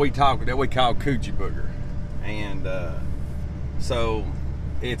something that we call Coochie Booger. And so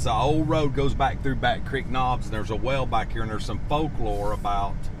it's an old road, goes back through Back Creek Knobs, and there's a well back here, and there's some folklore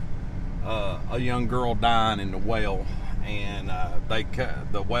about a young girl dying in the well, and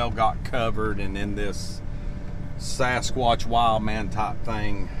the well got covered, and then this Sasquatch wild man type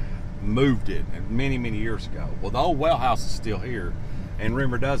thing moved it many, many years ago. Well, the old well house is still here, and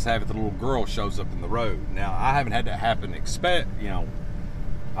rumor does have it the little girl shows up in the road. Now, I haven't had that happen.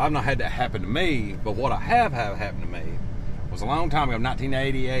 I've not had that happen to me, but what I have had happen to me was a long time ago,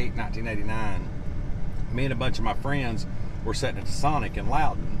 1988, 1989. Me and a bunch of my friends were sitting at the Sonic in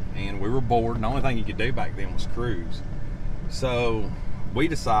Loudoun, and we were bored, and the only thing you could do back then was cruise. So we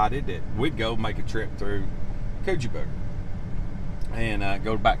decided that we'd go make a trip through Coogee Booger and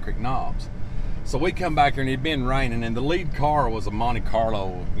go to Back Creek Knobs. So we come back here, and it had been raining, and the lead car was a Monte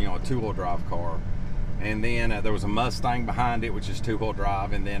Carlo, a two-wheel drive car. And then there was a Mustang behind it, which is two-wheel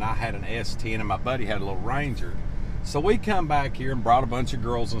drive, and then I had an S10, and my buddy had a little Ranger. So we come back here and brought a bunch of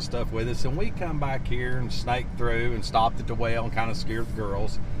girls and stuff with us, and we come back here and snaked through and stopped at the well and kind of scared the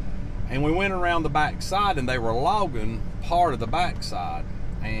girls. And we went around the back side, and they were logging part of the back side.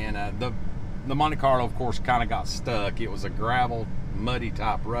 And the Monte Carlo, of course, kind of got stuck. It was a gravel, muddy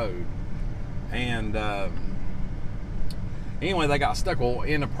type road. And anyway, they got stuck. Well,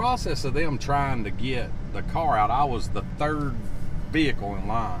 in the process of them trying to get the car out, I was the third vehicle in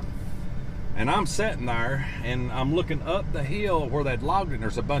line. And I'm sitting there, and I'm looking up the hill where they'd logged it, and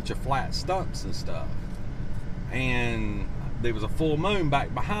there's a bunch of flat stumps and stuff. And there was a full moon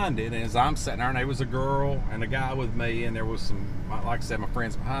back behind it, and as I'm sitting there, and there was a girl and a guy with me, and there was some, like I said, my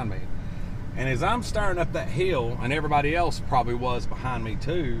friends behind me. And as I'm staring up that hill, and everybody else probably was behind me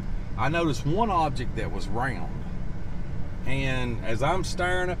too, I noticed one object that was round. And as I'm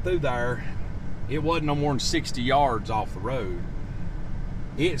staring up through there, it wasn't no more than 60 yards off the road.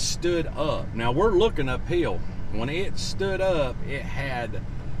 It stood up. Now we're looking uphill. When it stood up, it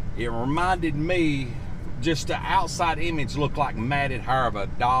reminded me, just the outside image looked like matted hair of a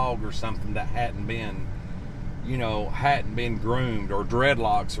dog or something that hadn't been groomed, or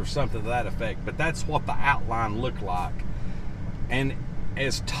dreadlocks or something to that effect. But that's what the outline looked like. And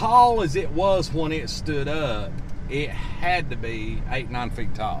as tall as it was when it stood up, it had to be 8-9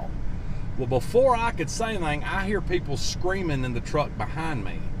 feet tall. Well, before I could say anything, I hear people screaming in the truck behind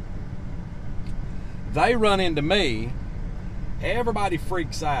me. They run into me. Everybody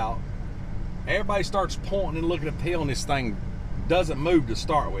freaks out. Everybody starts pointing and looking at the hill, and this thing doesn't move to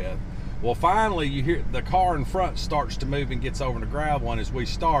start with. Well, finally, you hear the car in front starts to move and gets over the gravel, and as we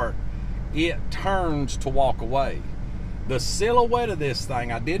start, it turns to walk away. The silhouette of this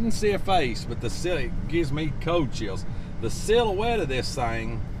thing, I didn't see a face, but it gives me cold chills. The silhouette of this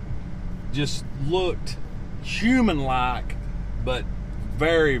thing just looked human-like, but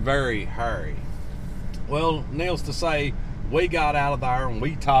very, very hairy. Well, needless to say, we got out of there and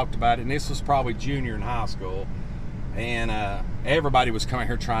we talked about it, and this was probably junior in high school, and everybody was coming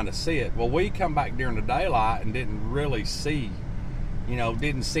here trying to see it. Well, we come back during the daylight and didn't really see,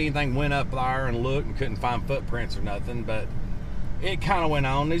 didn't see anything. Went up there and looked and couldn't find footprints or nothing, but it kind of went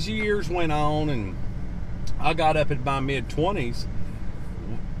on. As years went on, and I got up in my mid-20s,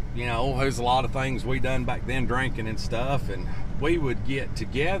 there's a lot of things we done back then, drinking and stuff, and we would get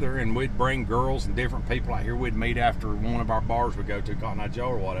together and we'd bring girls and different people out here. We'd meet after one of our bars we go to, Cotton Eye Joe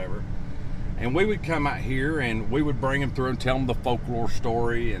or whatever, and we would come out here and we would bring them through and tell them the folklore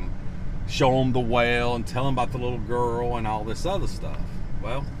story and show them the well and tell them about the little girl and all this other stuff.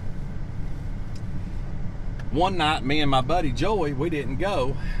 Well, one night, me and my buddy Joey, we didn't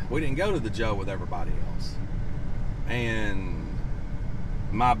go to the Joe with everybody else, and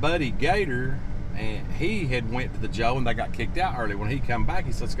my buddy Gator, and he had went to the Joe, and they got kicked out early. When he come back,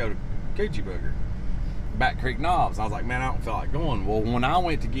 he said, let's go to Coogee Booger, Back Creek Knobs. I was like, man, I don't feel like going. Well, when I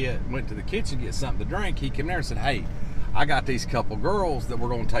went to the kitchen to get something to drink, he came there and said, hey, I got these couple girls that we're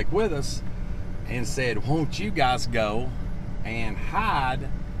going to take with us, and said, won't you guys go and hide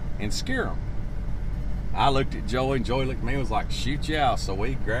and scare them? I looked at Joey, and Joey looked at me and was like, shoot you out. So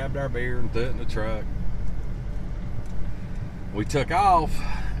we grabbed our beer and threw it in the truck. We took off,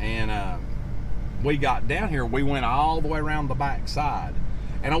 and we got down here. We went all the way around the back side,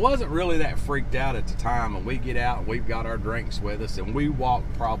 and I wasn't really that freaked out at the time. And we get out, and we've got our drinks with us, and we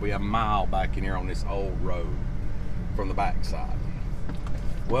walked probably a mile back in here on this old road from the back side.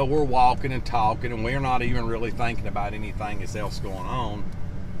 Well, we're walking and talking, and we're not even really thinking about anything else going on,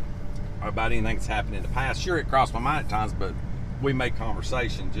 or about anything that's happened in the past. Sure, it crossed my mind at times, but we made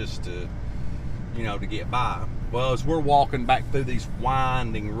conversation just to, to get by. Well, as we're walking back through these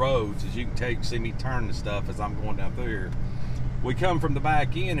winding roads, as you can see me turning the stuff as I'm going down through here, we come from the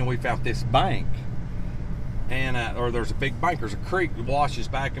back end and we found this bank. And or there's a big bank. There's a creek that washes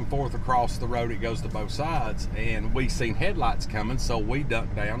back and forth across the road. It goes to both sides. And we seen headlights coming, so we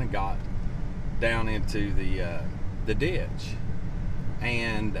ducked down and got down into the ditch.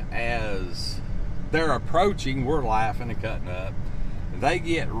 And as they're approaching, we're laughing and cutting up. they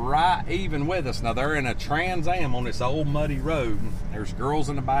get right even with us. Now, they're in a Trans Am on this old muddy road. There's girls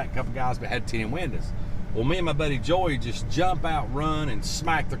in the back, a couple guys that had 10 windows. Well, me and my buddy Joey just jump out, run, and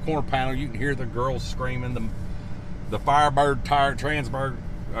smack the corner panel. You can hear the girls screaming. The Firebird tire, Trans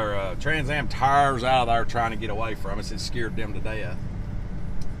Am tires out of there trying to get away from us. It scared them to death.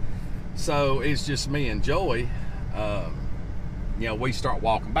 So it's just me and Joey. You know, we start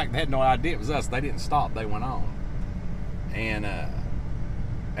walking back. They had no idea it was us. They didn't stop. They went on. And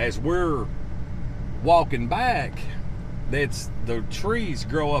as we're walking back, the trees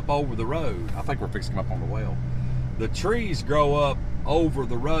grow up over the road. I think we're fixing them up on the well. The trees grow up over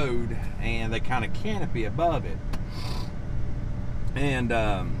the road, and they kind of canopy above it. And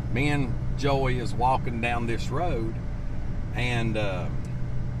me and Joey is walking down this road, and I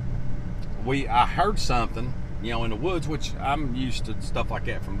heard something, you know, in the woods, which I'm used to stuff like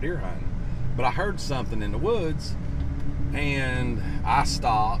that from deer hunting. But I heard something in the woods, and I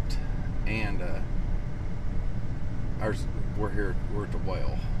stopped, and we're at the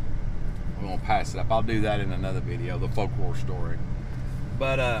well. I'm gonna pass it up. I'll do that in another video, the folklore story.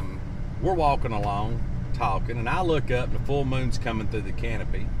 But we're walking along, talking, and I look up, and the full moon's coming through the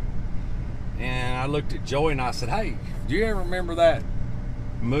canopy. And I looked at Joey and I said, "Hey, do you ever remember that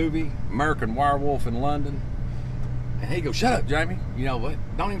movie, American Werewolf in London?" And he goes, "Shut up, Jamie. You know what?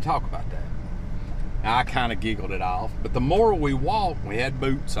 Don't even talk about that." And I kind of giggled it off. But the more we walked, we had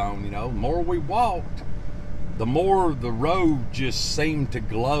boots on, you know, the more we walked, the more the road just seemed to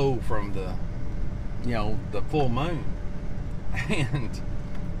glow from the, you know, the full moon. And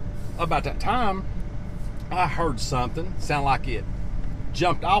about that time, I heard something sound like it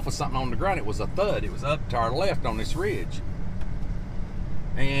jumped off of something on the ground. It was a thud. It was up to our left on this ridge.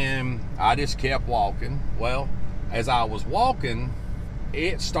 And I just kept walking. Well, as I was walking,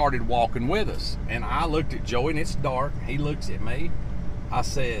 it started walking with us. And I looked at Joey, and it's dark. He looks at me. I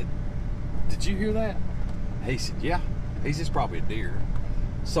said, "Did you hear that?" He said, "Yeah." He said, "It's probably a deer."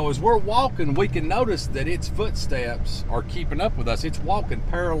 So as we're walking, we can notice that its footsteps are keeping up with us. It's walking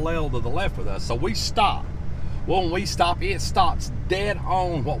parallel to the left with us. So we stop. Well, when we stop, it stops dead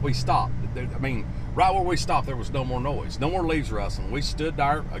on what we stopped. I mean, right where we stopped, there was no more noise, no more leaves rustling. We stood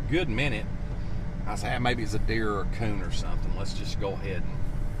there a good minute. I said, maybe it's a deer or a coon or something. Let's just go ahead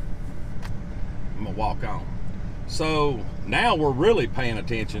and I'm gonna walk on. So now we're really paying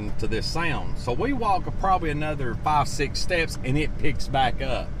attention to this sound. So we walk probably another 5-6 steps, and it picks back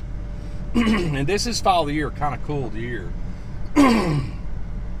up. And this is fall of the year, kind of cool of the year.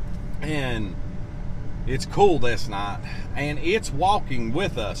 And it's cool this night, and it's walking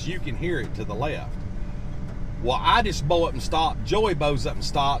with us. You can hear it to the left. Well, I just bow up and stop. Joey bows up and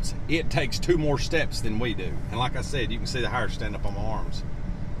stops. It takes 2 more steps than we do. And like I said, you can see the hair stand up on my arms.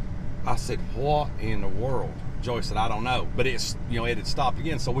 I said, "What in the world?" Joey said, "I don't know." But it's, you know, it had stopped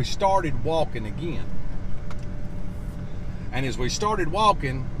again. So we started walking again. And as we started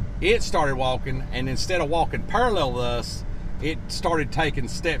walking, it started walking. And instead of walking parallel to us, it started taking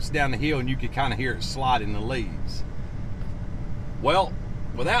steps down the hill, and you could kind of hear it sliding the leaves. Well,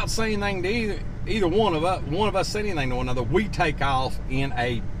 without saying anything to either one of us said anything to one another, we take off in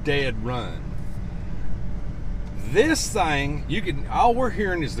a dead run. This thing, all we're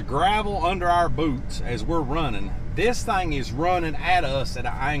hearing is the gravel under our boots as we're running. This thing is running at us at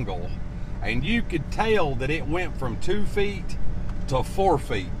an angle, and you could tell that it went from 2 feet to 4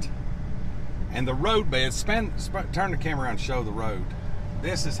 feet. And the road bed, turn the camera around and show the road.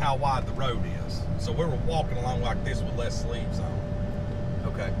 This is how wide the road is. So we were walking along like this with less sleeves on.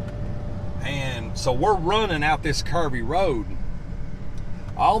 Okay. And so we're running out this curvy road.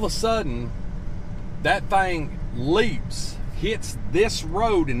 All of a sudden, that thing leaps, hits this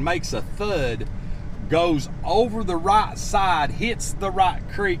road and makes a thud, goes over the right side, hits the right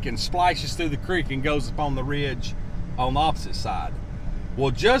creek and splashes through the creek and goes up on the ridge on the opposite side.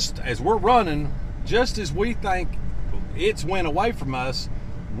 Well, just as we're running, just as we think it's went away from us,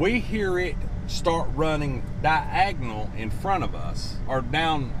 we hear it start running diagonal in front of us, or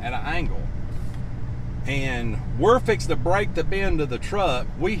down at an angle. And we're fixing to break the bend of the truck.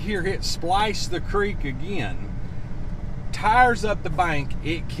 We hear it splash the creek again, tires up the bank.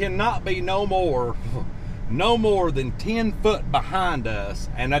 It cannot be no more than 10 foot behind us.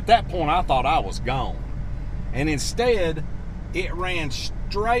 And at that point, I thought I was gone. And instead, it ran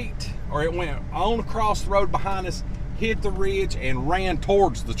straight, or it went on across the road behind us, hit the ridge, and ran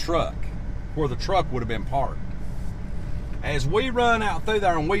towards the truck, where the truck would have been parked. As we run out through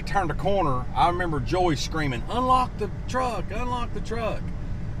there and we turned the corner, I remember Joey screaming, "Unlock the truck, unlock the truck."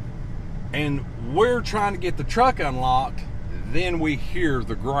 And we're trying to get the truck unlocked, then we hear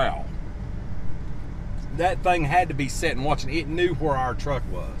the growl. that thing had to be sitting watching. It knew where our truck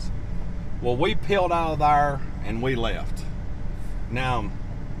was. Well, we peeled out of there and we left. Now,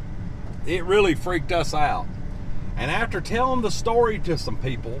 it really freaked us out. And after telling the story to some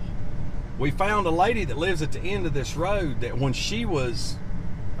people, we found a lady that lives at the end of this road that when she was,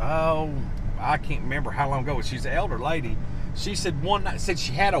 I can't remember how long ago, she's an elder lady. She said one night, said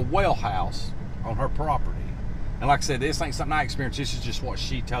she had a well house on her property. And like I said, this ain't something I experienced. This is just what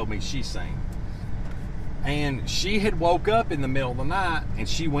she told me she seen. And she had woke up in the middle of the night and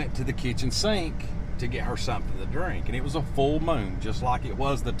she went to the kitchen sink to get her something to drink. And it was a full moon, just like it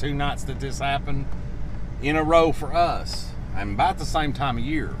was the 2 nights that this happened in a row for us. And about the same time of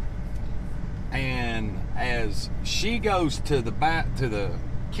year. And as she goes to the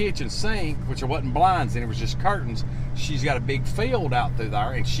kitchen sink, which there wasn't blinds in, it was just curtains, she's got a big field out through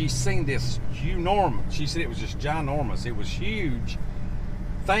there, and she's seen this enormous, she said it was just ginormous, it was huge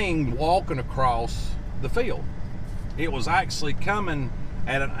thing walking across the field. It was actually coming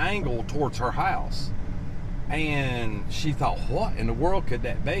at an angle towards her house, and she thought, what in the world could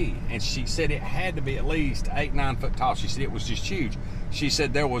that be? And she said it had to be at least 8-9 foot tall. She said it was just huge. She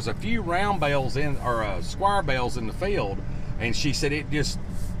said there was a few round bales or square bales in the field, and she said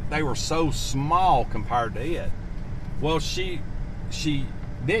they were so small compared to it. Well, she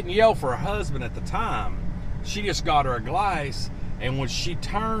didn't yell for her husband at the time. She just got her a glass, and when she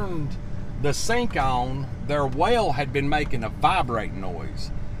turned the sink on, their well had been making a vibrating noise.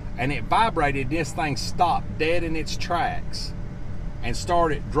 And it vibrated, this thing stopped dead in its tracks and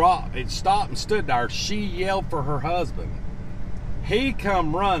it stopped and stood there. She yelled for her husband. He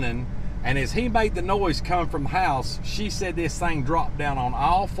come running, and as he made the noise come from the house, she said this thing dropped down on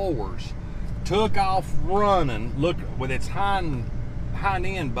all fours, took off running, looked with its hind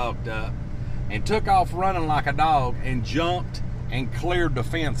end bucked up, and took off running like a dog and jumped and cleared the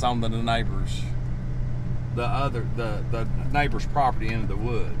fence on the neighbor's property into the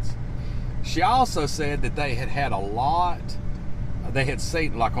woods. She also said that they had a lot, they had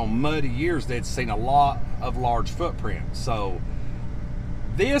seen, like on muddy years, they'd seen a lot of large footprints. So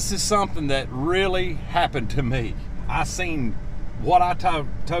this is something that really happened to me. I seen what I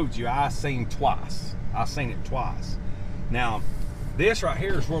told you, I seen twice. I seen it twice. Now, this right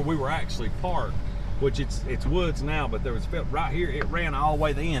here is where we were actually parked, which it's woods now, but there was right here, it ran all the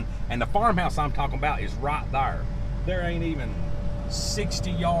way to the end, and the farmhouse I'm talking about is right there. There ain't even 60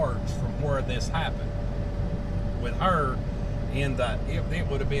 yards from where this happened with her in it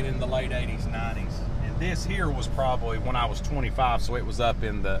would have been in the late 80s, 90s. And this here was probably when I was 25, so it was up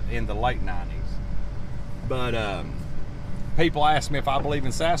in the late 90s. But people ask me if I believe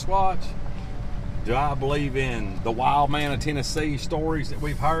in Sasquatch. Do I believe in the wild man of Tennessee stories that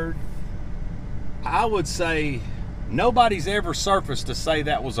we've heard? I would say nobody's ever surfaced to say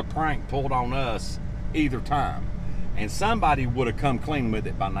that was a prank pulled on us either time. And somebody would have come clean with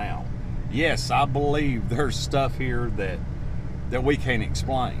it by now. Yes, I believe there's stuff here that we can't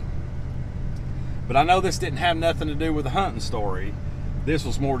explain. But I know this didn't have nothing to do with the hunting story. This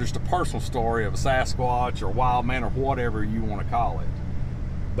was more just a personal story of a Sasquatch or wild man or whatever you want to call it.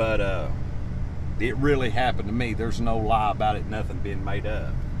 But it really happened to me. There's no lie about it, nothing being made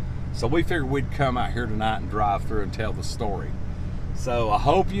up. So we figured we'd come out here tonight and drive through and tell the story. So I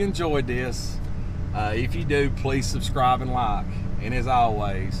hope you enjoyed this. If you do, please subscribe and like. And as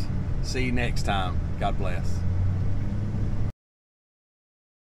always, see you next time. God bless.